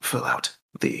fill out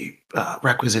the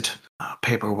requisite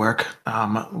paperwork.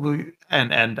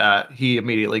 He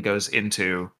immediately goes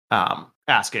into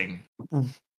asking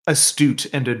astute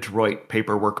and adroit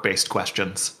paperwork-based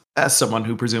questions as someone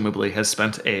who presumably has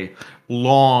spent a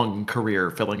long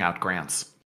career filling out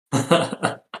grants.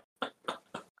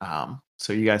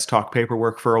 So you guys talk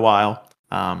paperwork for a while,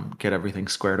 get everything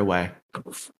squared away.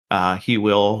 He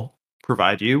will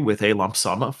provide you with a lump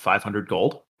sum of 500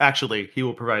 gold. Actually, he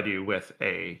will provide you with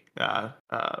a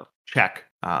check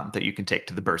that you can take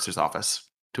to the bursar's office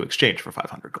to exchange for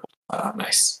 500 gold.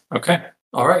 Nice. Okay.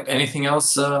 All right. Anything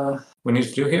else we need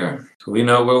to do here? We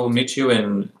know we'll meet you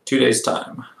in 2 days'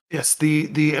 time. Yes, the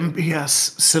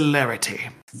MPS Celerity.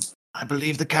 I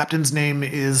believe the captain's name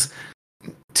is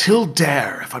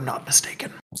Tildare, if I'm not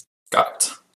mistaken. Got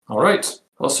it. All right.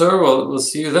 Well, sir, we'll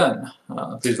see you then.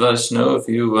 Please let us know if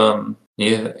you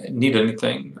need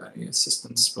anything, any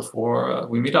assistance before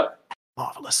we meet up.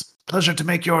 Marvelous. Pleasure to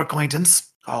make your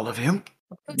acquaintance, all of you.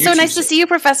 It's so nice to see you,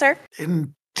 Professor.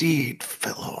 Indeed,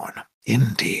 Philhorn.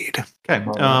 Indeed. Okay.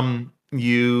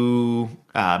 You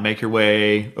make your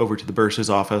way over to the bursar's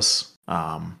office,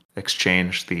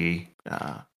 exchange the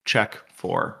check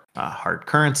for hard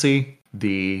currency.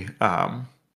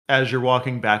 As you're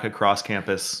walking back across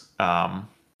campus,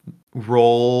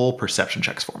 roll perception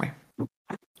checks for me.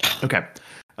 Okay.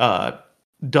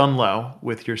 Done low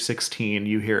with your 16,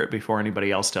 you hear it before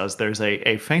anybody else does. There's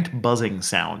a faint buzzing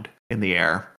sound in the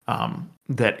air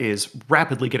that is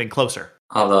rapidly getting closer.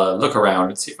 I'll look around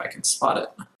and see if I can spot it.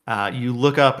 You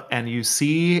look up and you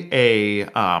see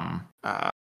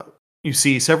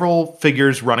several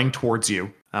figures running towards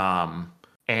you,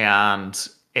 and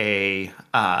they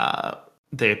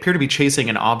appear to be chasing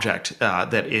an object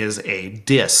that is a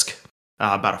disc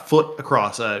about a foot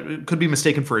across. It could be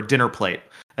mistaken for a dinner plate,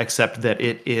 except that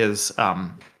it is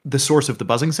the source of the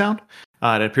buzzing sound.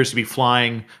 It appears to be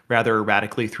flying rather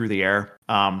erratically through the air,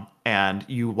 and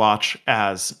you watch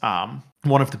as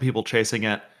one of the people chasing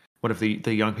it, one of the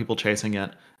young people chasing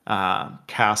it,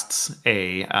 casts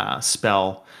a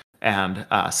spell, and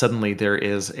suddenly there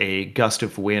is a gust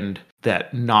of wind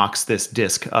that knocks this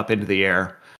disc up into the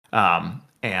air,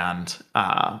 and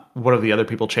one of the other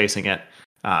people chasing it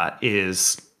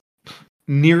is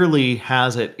nearly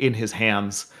has it in his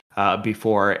hands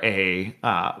before a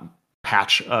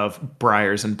patch of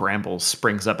briars and brambles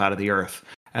springs up out of the earth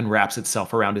and wraps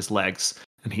itself around his legs,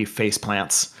 and he face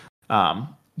plants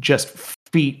just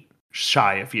feet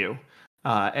shy of you,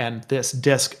 and this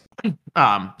disc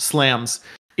slams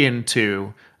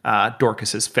into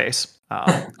Dorcas's face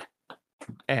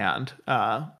and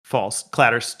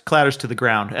clatters to the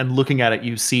ground. And looking at it,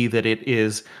 you see that it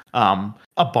is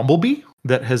a bumblebee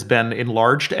that has been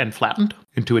enlarged and flattened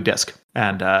into a disc.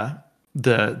 And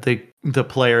the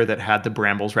player that had the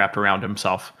brambles wrapped around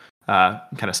himself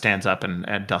kind of stands up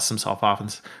and dusts himself off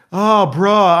and says, "Oh,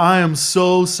 bruh, I am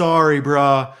so sorry,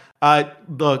 bruh.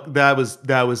 Look, that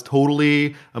was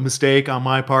totally a mistake on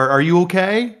my part. Are you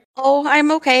okay?" Oh,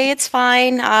 I'm okay. It's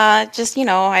fine. Just,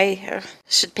 I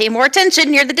should pay more attention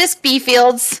near the disc bee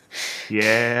fields.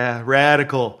 Yeah,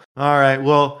 radical. All right,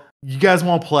 well, you guys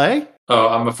want to play? Oh,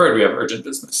 I'm afraid we have urgent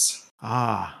business.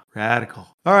 Ah, radical.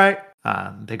 All right.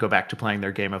 They go back to playing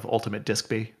their game of Ultimate Disc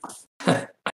Bee.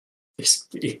 Disc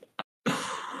bee.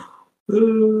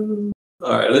 All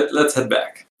right, let's head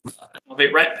back. I'll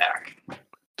be right back.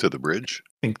 To the bridge?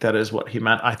 I think that is what he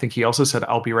meant. I think he also said,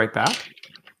 "I'll be right back."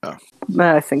 Oh.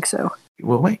 I think so.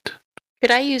 We'll wait.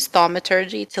 Could I use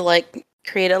thaumaturgy to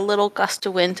create a little gust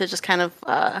of wind to just kind of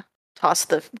toss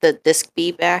the disc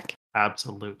bee back?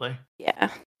 Absolutely.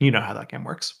 Yeah. You know how that game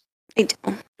works. I do.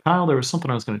 Kyle, there was something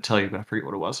I was going to tell you, but I forget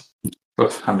what it was.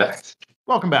 Oof, I'm back.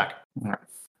 Welcome back.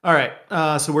 All right.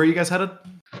 So where are you guys headed?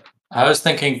 I was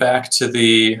thinking back to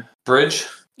the bridge.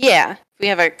 Yeah. We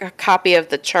have a copy of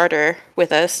the charter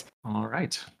with us. All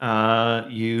right.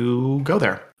 You go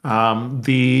there.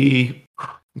 The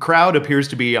crowd appears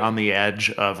to be on the edge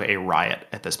of a riot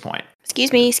at this point.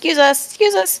 Excuse me. Excuse us.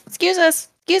 Excuse us. Excuse us.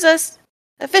 Excuse us.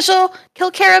 Official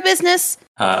Kilcara business.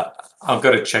 I'll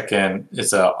go to check in.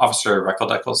 Is Officer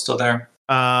Reckeldeckle still there?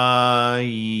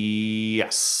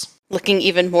 Yes. Looking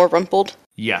even more rumpled.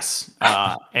 Yes.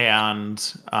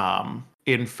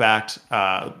 In fact,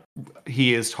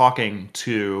 he is talking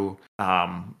to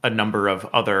a number of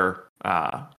other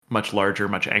much larger,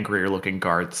 much angrier looking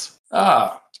guards.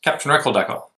 Ah, Captain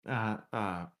Reckledeckle.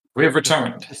 We have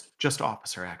returned. Just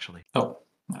officer, actually. Oh,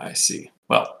 I see.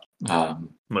 Well,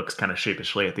 looks kind of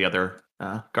sheepishly at the other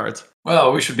guards.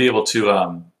 Well, we should be able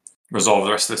to resolve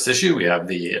the rest of this issue. We have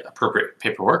the appropriate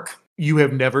paperwork. You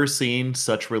have never seen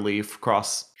such relief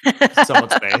cross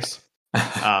someone's face.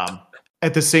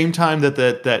 At the same time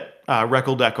that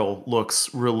Reckledeckle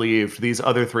looks relieved, these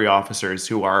other three officers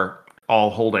who are all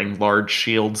holding large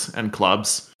shields and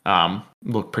clubs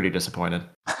look pretty disappointed.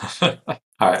 All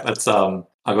right, let's.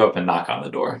 I'll go up and knock on the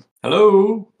door.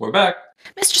 Hello, we're back.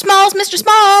 Mr. Smalls, Mr.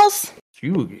 Smalls.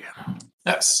 You again?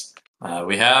 Yes,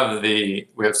 we have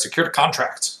secured a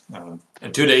contract.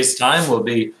 In 2 days' time, we'll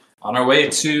be on our way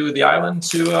to the island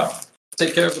to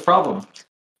take care of the problem.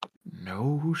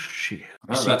 No shit.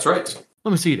 Oh, that's right.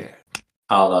 Let me see that.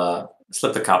 I'll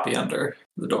slip the copy under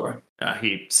the door.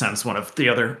 He sends one of the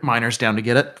other miners down to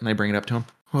get it, and they bring it up to him.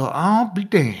 Well, I'll be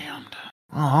damned.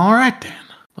 Well, all right then.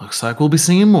 Looks like we'll be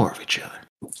seeing more of each other.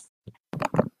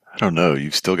 I don't know.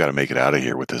 You've still got to make it out of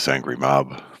here with this angry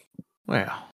mob.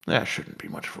 Well, that shouldn't be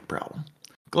much of a problem.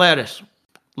 Gladys,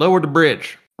 lower the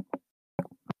bridge.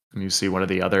 And you see one of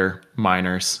the other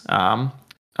miners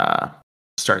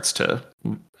starts to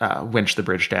winch the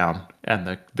bridge down,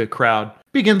 and the crowd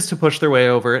begins to push their way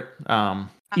over it,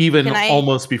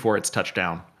 almost before it's touched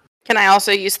down. Can I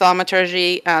also use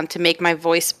thaumaturgy to make my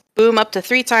voice boom up to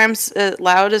 3 times as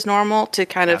loud as normal to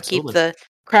kind of keep the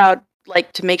crowd,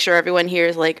 like, to make sure everyone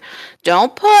hears, like,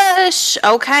 don't push,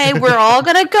 okay, we're all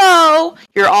gonna go,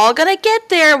 you're all gonna get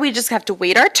there, we just have to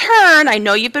wait our turn, I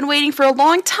know you've been waiting for a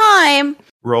long time.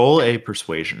 Roll a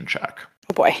persuasion check.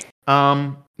 Oh boy.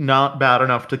 Not bad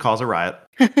enough to cause a riot.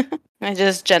 I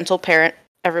just gentle parent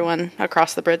everyone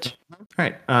across the bridge. All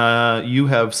right. You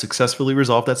have successfully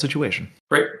resolved that situation.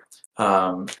 Great.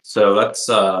 So let's.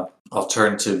 I'll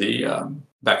turn to the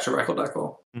back to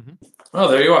Reckledeckle. Mm-hmm. Oh,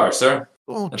 there you are, sir.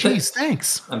 Oh, geez,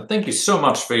 thanks. And thank you so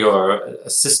much for your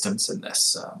assistance in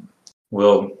this.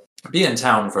 We'll be in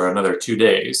town for another 2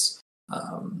 days.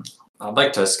 I'd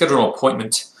like to schedule an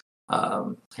appointment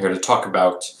here to talk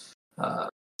about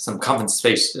some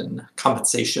compensation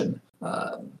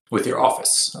with your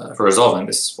office for resolving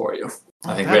this for you.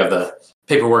 I think we have the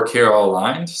paperwork here all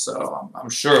aligned, so I'm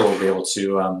sure we'll be able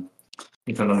to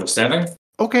keep an understanding.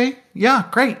 Okay, yeah,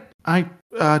 great. Do I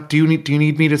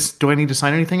need to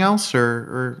sign anything else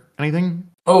or anything?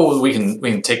 Oh, we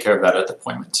can take care of that at the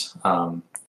appointment.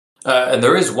 And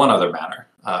there is one other matter.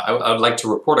 I would like to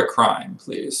report a crime,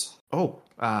 please. Oh,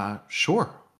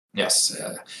 sure. Yes,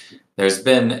 there's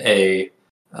been a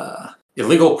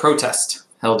illegal protest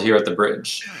held here at the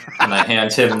bridge, and I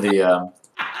hand him the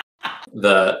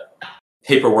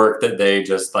paperwork that they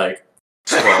just like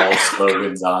scrawl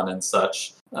slogans on and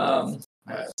such. It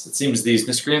seems these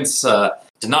miscreants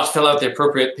did not fill out the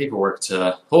appropriate paperwork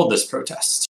to hold this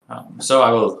protest. So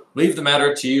I will leave the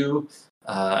matter to you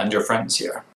and your friends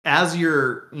here. As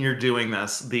you're doing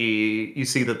this, you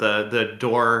see that the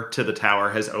door to the tower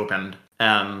has opened,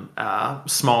 and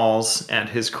Smalls and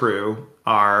his crew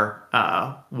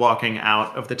are walking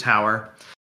out of the tower.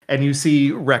 And you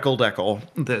see Reckledeckle,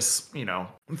 this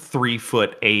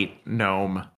 3'8"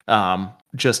 gnome,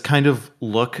 just kind of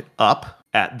look up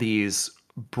at these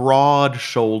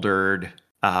broad-shouldered,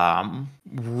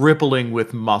 rippling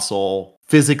with muscle,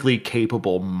 physically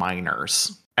capable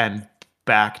miners, and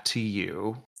back to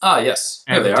you. Ah, yes.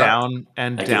 Here they are. Down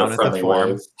at the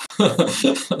form.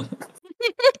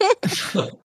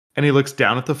 And he looks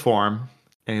down at the form,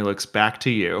 and he looks back to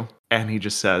you, and he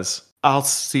just says, I'll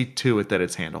see to it that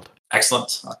it's handled.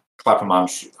 Excellent. I'll clap him on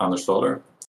the shoulder.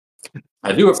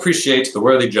 I do appreciate the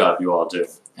worthy job you all do.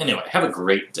 Anyway, have a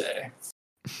great day.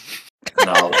 And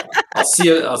I'll see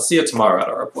you tomorrow at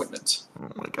our appointment. Oh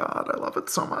my god, I love it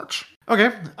so much.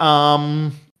 Okay.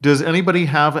 Does anybody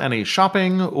have any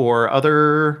shopping or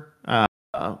other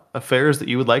affairs that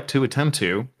you would like to attend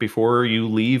to before you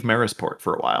leave Marisport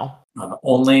for a while?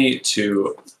 Only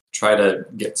to try to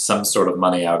get some sort of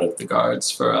money out of the guards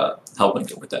for helping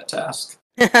with that task.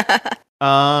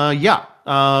 Yeah.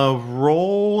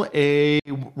 Roll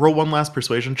one last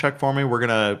persuasion check for me.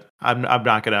 I'm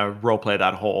not gonna role play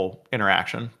that whole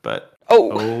interaction, but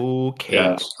okay.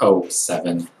 Yeah.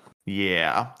 7.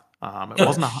 Yeah.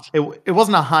 It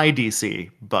wasn't a high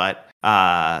DC, but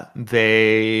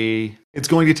it's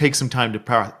going to take some time to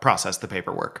process the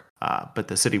paperwork. But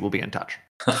the city will be in touch.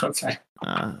 Okay.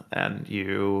 And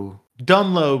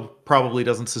Dunlow probably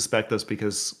doesn't suspect this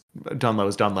because Dunlow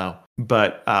is Dunlow,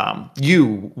 but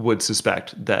you would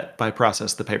suspect that by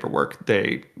process the paperwork,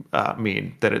 they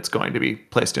mean that it's going to be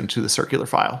placed into the circular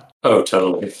file. Oh,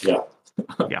 totally. Yeah.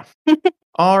 Yeah.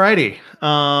 Alrighty.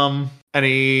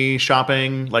 Any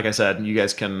shopping? Like I said, you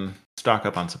guys can stock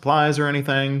up on supplies or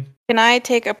anything. Can I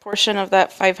take a portion of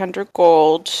that 500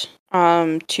 gold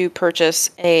to purchase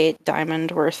a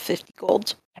diamond worth 50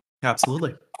 gold?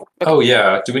 Absolutely. Oh,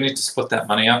 yeah. Do we need to split that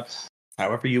money up?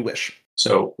 However you wish.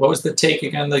 So, what was the take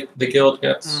again the guild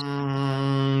gets?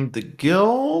 The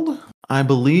guild, I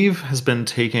believe, has been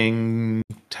taking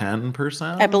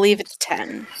 10%. I believe it's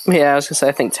 10. Yeah, I was gonna say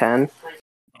I think 10.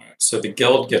 So, the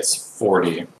guild gets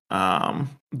 40.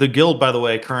 The guild, by the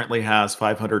way, currently has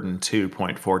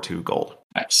 502.42 gold,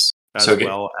 Nice. as So,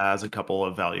 well as a couple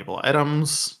of valuable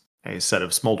items, a set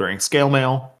of smoldering scale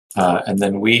mail. and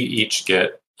then we each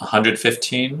get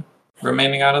 115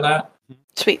 remaining out of that.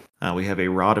 Sweet. We have a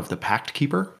Rod of the Pact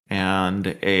Keeper and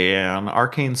an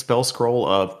arcane spell scroll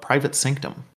of Private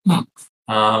Sanctum.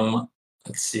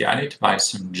 Let's see. I need to buy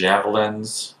some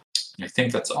javelins. I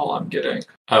think that's all I'm getting.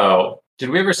 Oh, did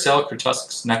we ever sell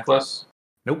Kurtusk's necklace?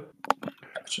 Nope.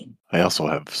 Gotcha. I also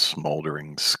have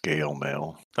smoldering scale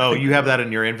mail. Oh, you have that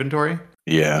in your inventory?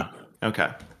 Yeah.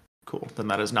 Okay. Cool. Then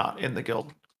that is not in the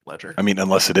guild ledger. I mean,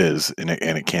 unless it is, and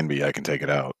it can be, I can take it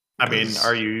out. I mean, because-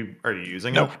 are you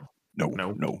using No. it? No.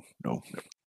 No. No. No.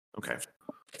 Okay.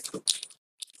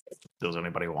 Does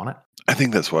anybody want it? I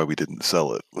think that's why we didn't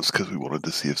sell it, was because we wanted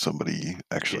to see if somebody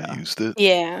actually used it.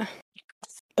 Yeah.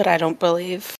 But I don't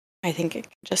believe. I think it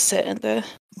can just sit in the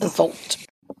vault.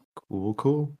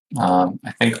 Cool. I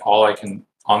think I'm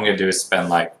gonna do is spend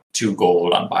like 2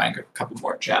 gold on buying a couple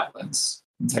more javelins.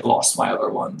 Since I lost my other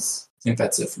ones. I think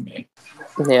that's it for me.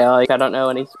 Yeah, like I don't know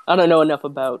enough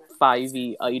about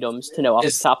 5e items to know off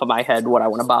the top of my head what I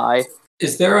want to buy.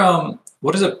 Is there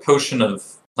what is a potion of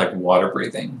like water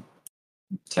breathing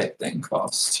type thing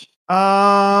cost?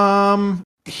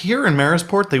 Here in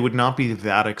Marisport, they would not be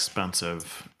that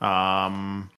expensive.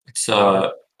 It's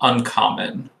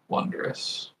uncommon,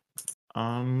 wondrous.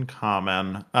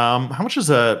 Uncommon. How much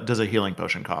does a healing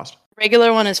potion cost?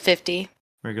 Regular one is 50.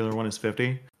 Regular one is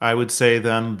 50. I would say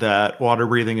then that water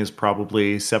breathing is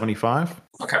probably 75.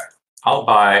 Okay. I'll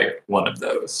buy one of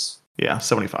those. Yeah,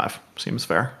 75 seems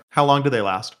fair. How long do they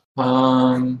last?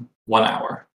 1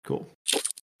 hour. Cool.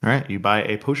 All right, you buy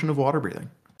a potion of water breathing.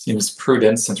 Seems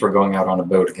prudent since we're going out on a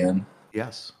boat again.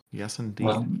 Yes,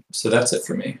 indeed. So that's it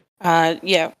for me.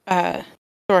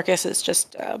 Dorcas is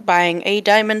just buying a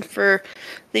diamond for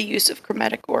the use of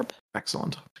chromatic orb.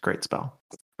 Excellent. Great spell.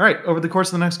 All right, over the course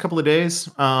of the next couple of days,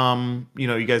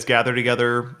 you guys gather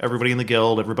together, everybody in the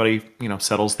guild, everybody,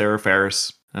 settles their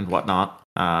affairs and whatnot,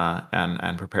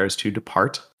 and prepares to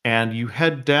depart. And you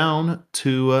head down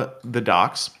to the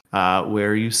docks,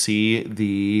 where you see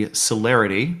the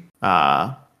Celerity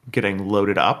getting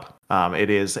loaded up.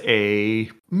 It is a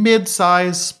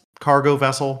mid-size cargo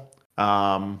vessel,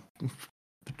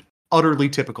 utterly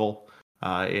typical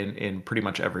in pretty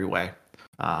much every way.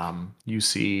 You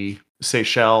see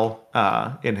Seychelles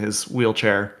in his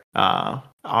wheelchair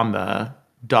on the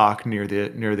dock near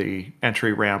the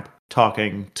entry ramp,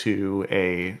 talking to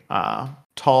a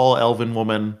tall elven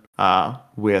woman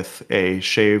with a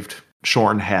shaved,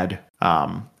 shorn head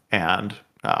and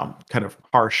kind of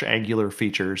harsh, angular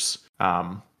features.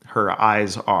 Her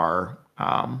eyes are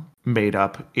made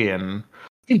up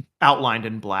outlined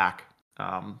in black.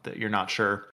 That you're not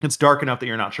sure. It's dark enough that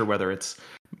you're not sure whether it's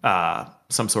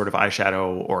some sort of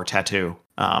eyeshadow or tattoo.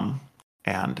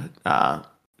 And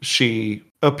she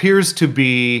appears to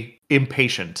be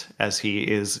impatient as he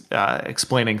is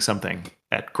explaining something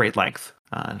at great length.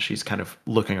 And she's kind of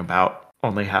looking about,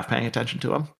 only half paying attention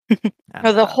to him.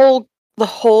 And, the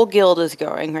whole guild is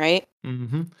going, right?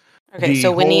 Mm-hmm. Okay,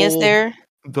 so Winnie is there?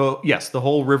 The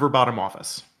whole Riverbottom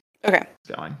office. Okay.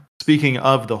 Going. Speaking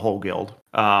of the whole guild,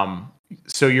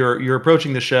 so you're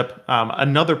approaching the ship.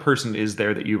 Another person is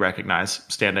there that you recognize,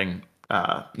 standing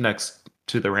next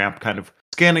to the ramp, kind of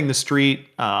scanning the street,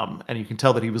 and you can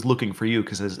tell that he was looking for you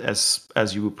because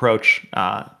as you approach,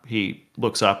 he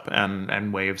looks up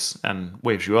and waves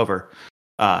you over.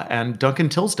 And Duncan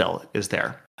Tilsdale is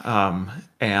there,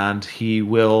 and he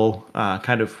will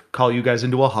kind of call you guys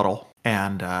into a huddle.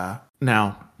 And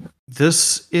now,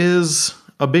 this is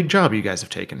a big job you guys have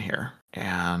taken here,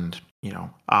 and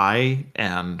I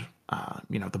and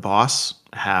the boss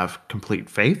have complete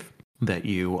faith that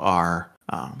you are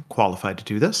qualified to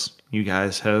do this. You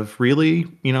guys have really,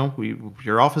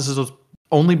 your office has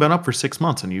only been up for 6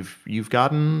 months, and you've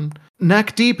gotten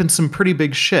neck deep in some pretty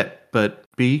big shit. But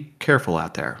be careful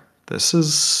out there. This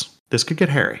could get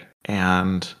hairy,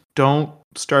 and don't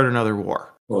start another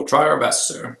war. We'll try our best,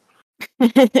 sir.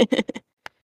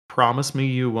 Promise me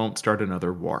you won't start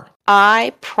another war.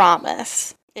 I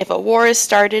promise. If a war is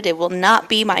started, it will not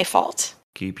be my fault.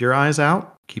 Keep your eyes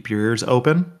out. Keep your ears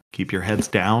open. Keep your heads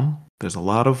down. There's a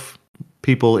lot of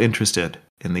people interested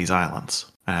in these islands.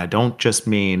 And I don't just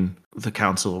mean the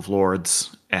Council of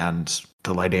Lords and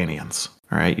the Lydanians.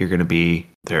 All right, you're going to be,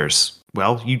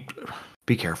 you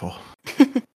be careful.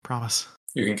 Promise.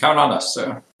 You can count on us,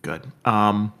 sir. Good.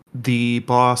 The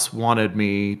boss wanted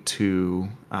me to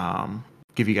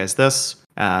give you guys this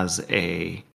as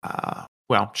a,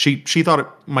 she thought it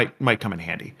might come in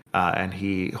handy. And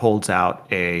he holds out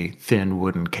a thin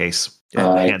wooden case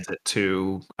and hands it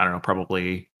to, I don't know,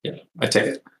 probably. Yeah, I take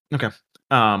it. Okay.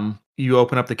 You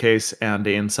open up the case, and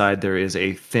inside there is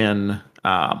a thin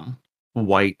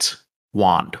white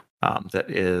wand that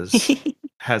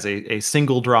has a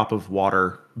single drop of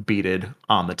water beaded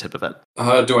on the tip of it.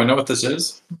 Do I know what this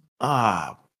is?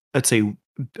 It's a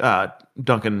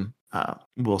Duncan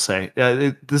will say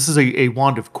this is a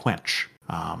wand of quench.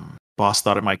 Boss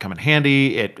thought it might come in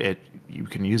handy. You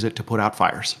can use it to put out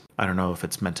fires. I don't know if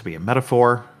it's meant to be a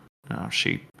metaphor.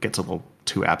 She gets a little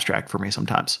too abstract for me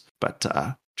sometimes, but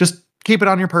just keep it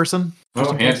on your person.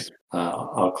 Oh, handy.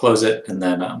 I'll close it and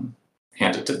then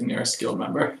hand it to the nearest guild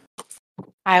member.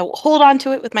 I will hold on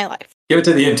to it with my life. Give it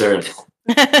to the intern.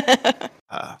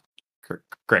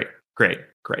 Great.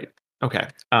 Okay.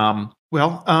 All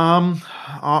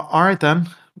right then.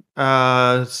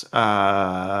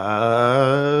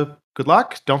 Good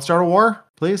luck. Don't start a war,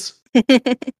 please.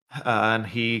 And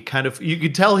he kind of, you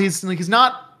could tell he's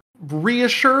not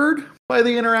reassured by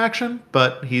the interaction,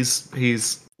 but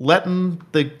he's letting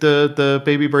the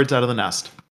baby birds out of the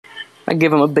nest. I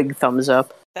give him a big thumbs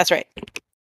up. That's right.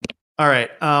 All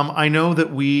right. I know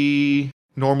that we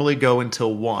normally go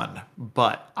until 1,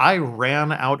 but I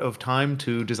ran out of time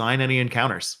to design any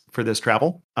encounters for this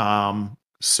travel.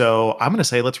 So I'm going to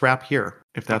say let's wrap here,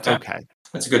 if that's okay.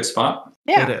 That's a good spot.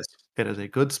 Yeah. It is. It is a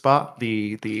good spot.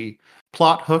 The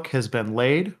plot hook has been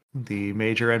laid. The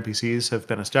major NPCs have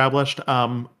been established.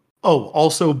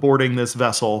 Also boarding this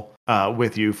vessel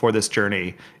with you for this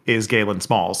journey is Galen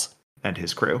Smalls and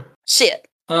his crew. Shit.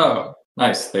 Oh,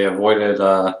 nice. They avoided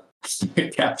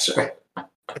capture.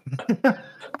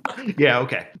 Yeah,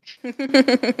 okay.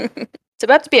 It's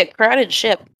about to be a crowded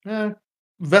ship.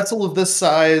 Vessel of this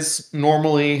size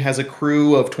normally has a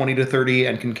crew of 20 to 30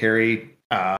 and can carry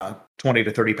 20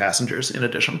 to 30 passengers in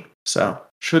addition. So,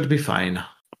 should be fine.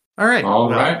 All right. All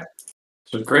right.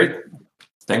 So great.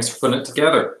 Thanks for putting it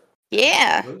together.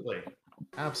 Yeah.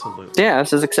 Absolutely. Yeah,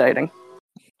 this is exciting.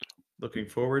 Looking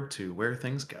forward to where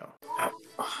things go.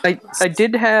 I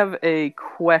did have a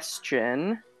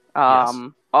question. Yes.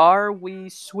 Are we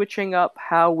switching up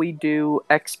how we do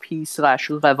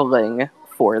XP/leveling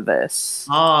for this?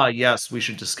 Yes, we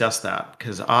should discuss that,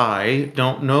 because I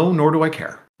don't know, nor do I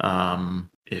care.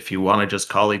 If you want to just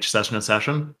call each session a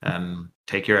session and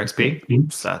take your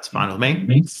XP, that's fine with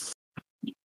me.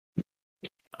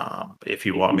 If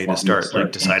you want me to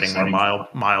start deciding where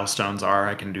milestones are,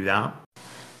 I can do that.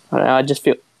 I just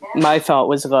feel my thought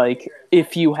was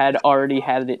if you had already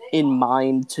had it in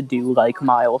mind to do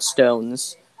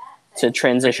milestones to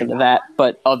transition to that,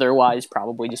 but otherwise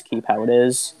probably just keep how it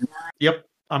is. Yep,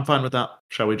 I'm fine with that.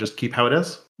 Shall we just keep how it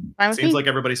is? Seems like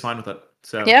everybody's fine with it.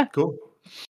 So yeah, cool.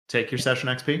 Take your session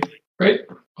XP. Great.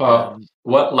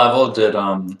 What level did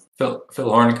Phil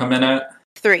Horn come in at?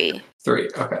 3. 3.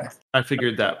 Okay. I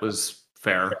figured that was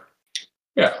fair.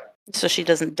 Yeah. So she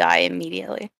doesn't die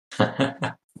immediately.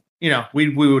 We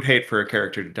would hate for a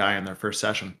character to die in their first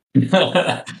session.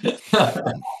 Yeah,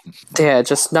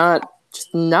 just not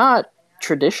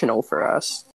traditional for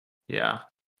us. Yeah,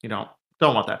 you don't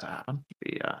want that to happen.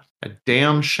 It'd be a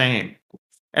damn shame.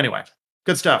 Anyway,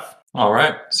 good stuff. All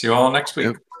right. See you all next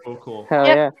week. Cool. Hell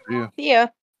Yep. yeah. Yeah.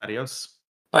 Adios.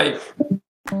 Bye.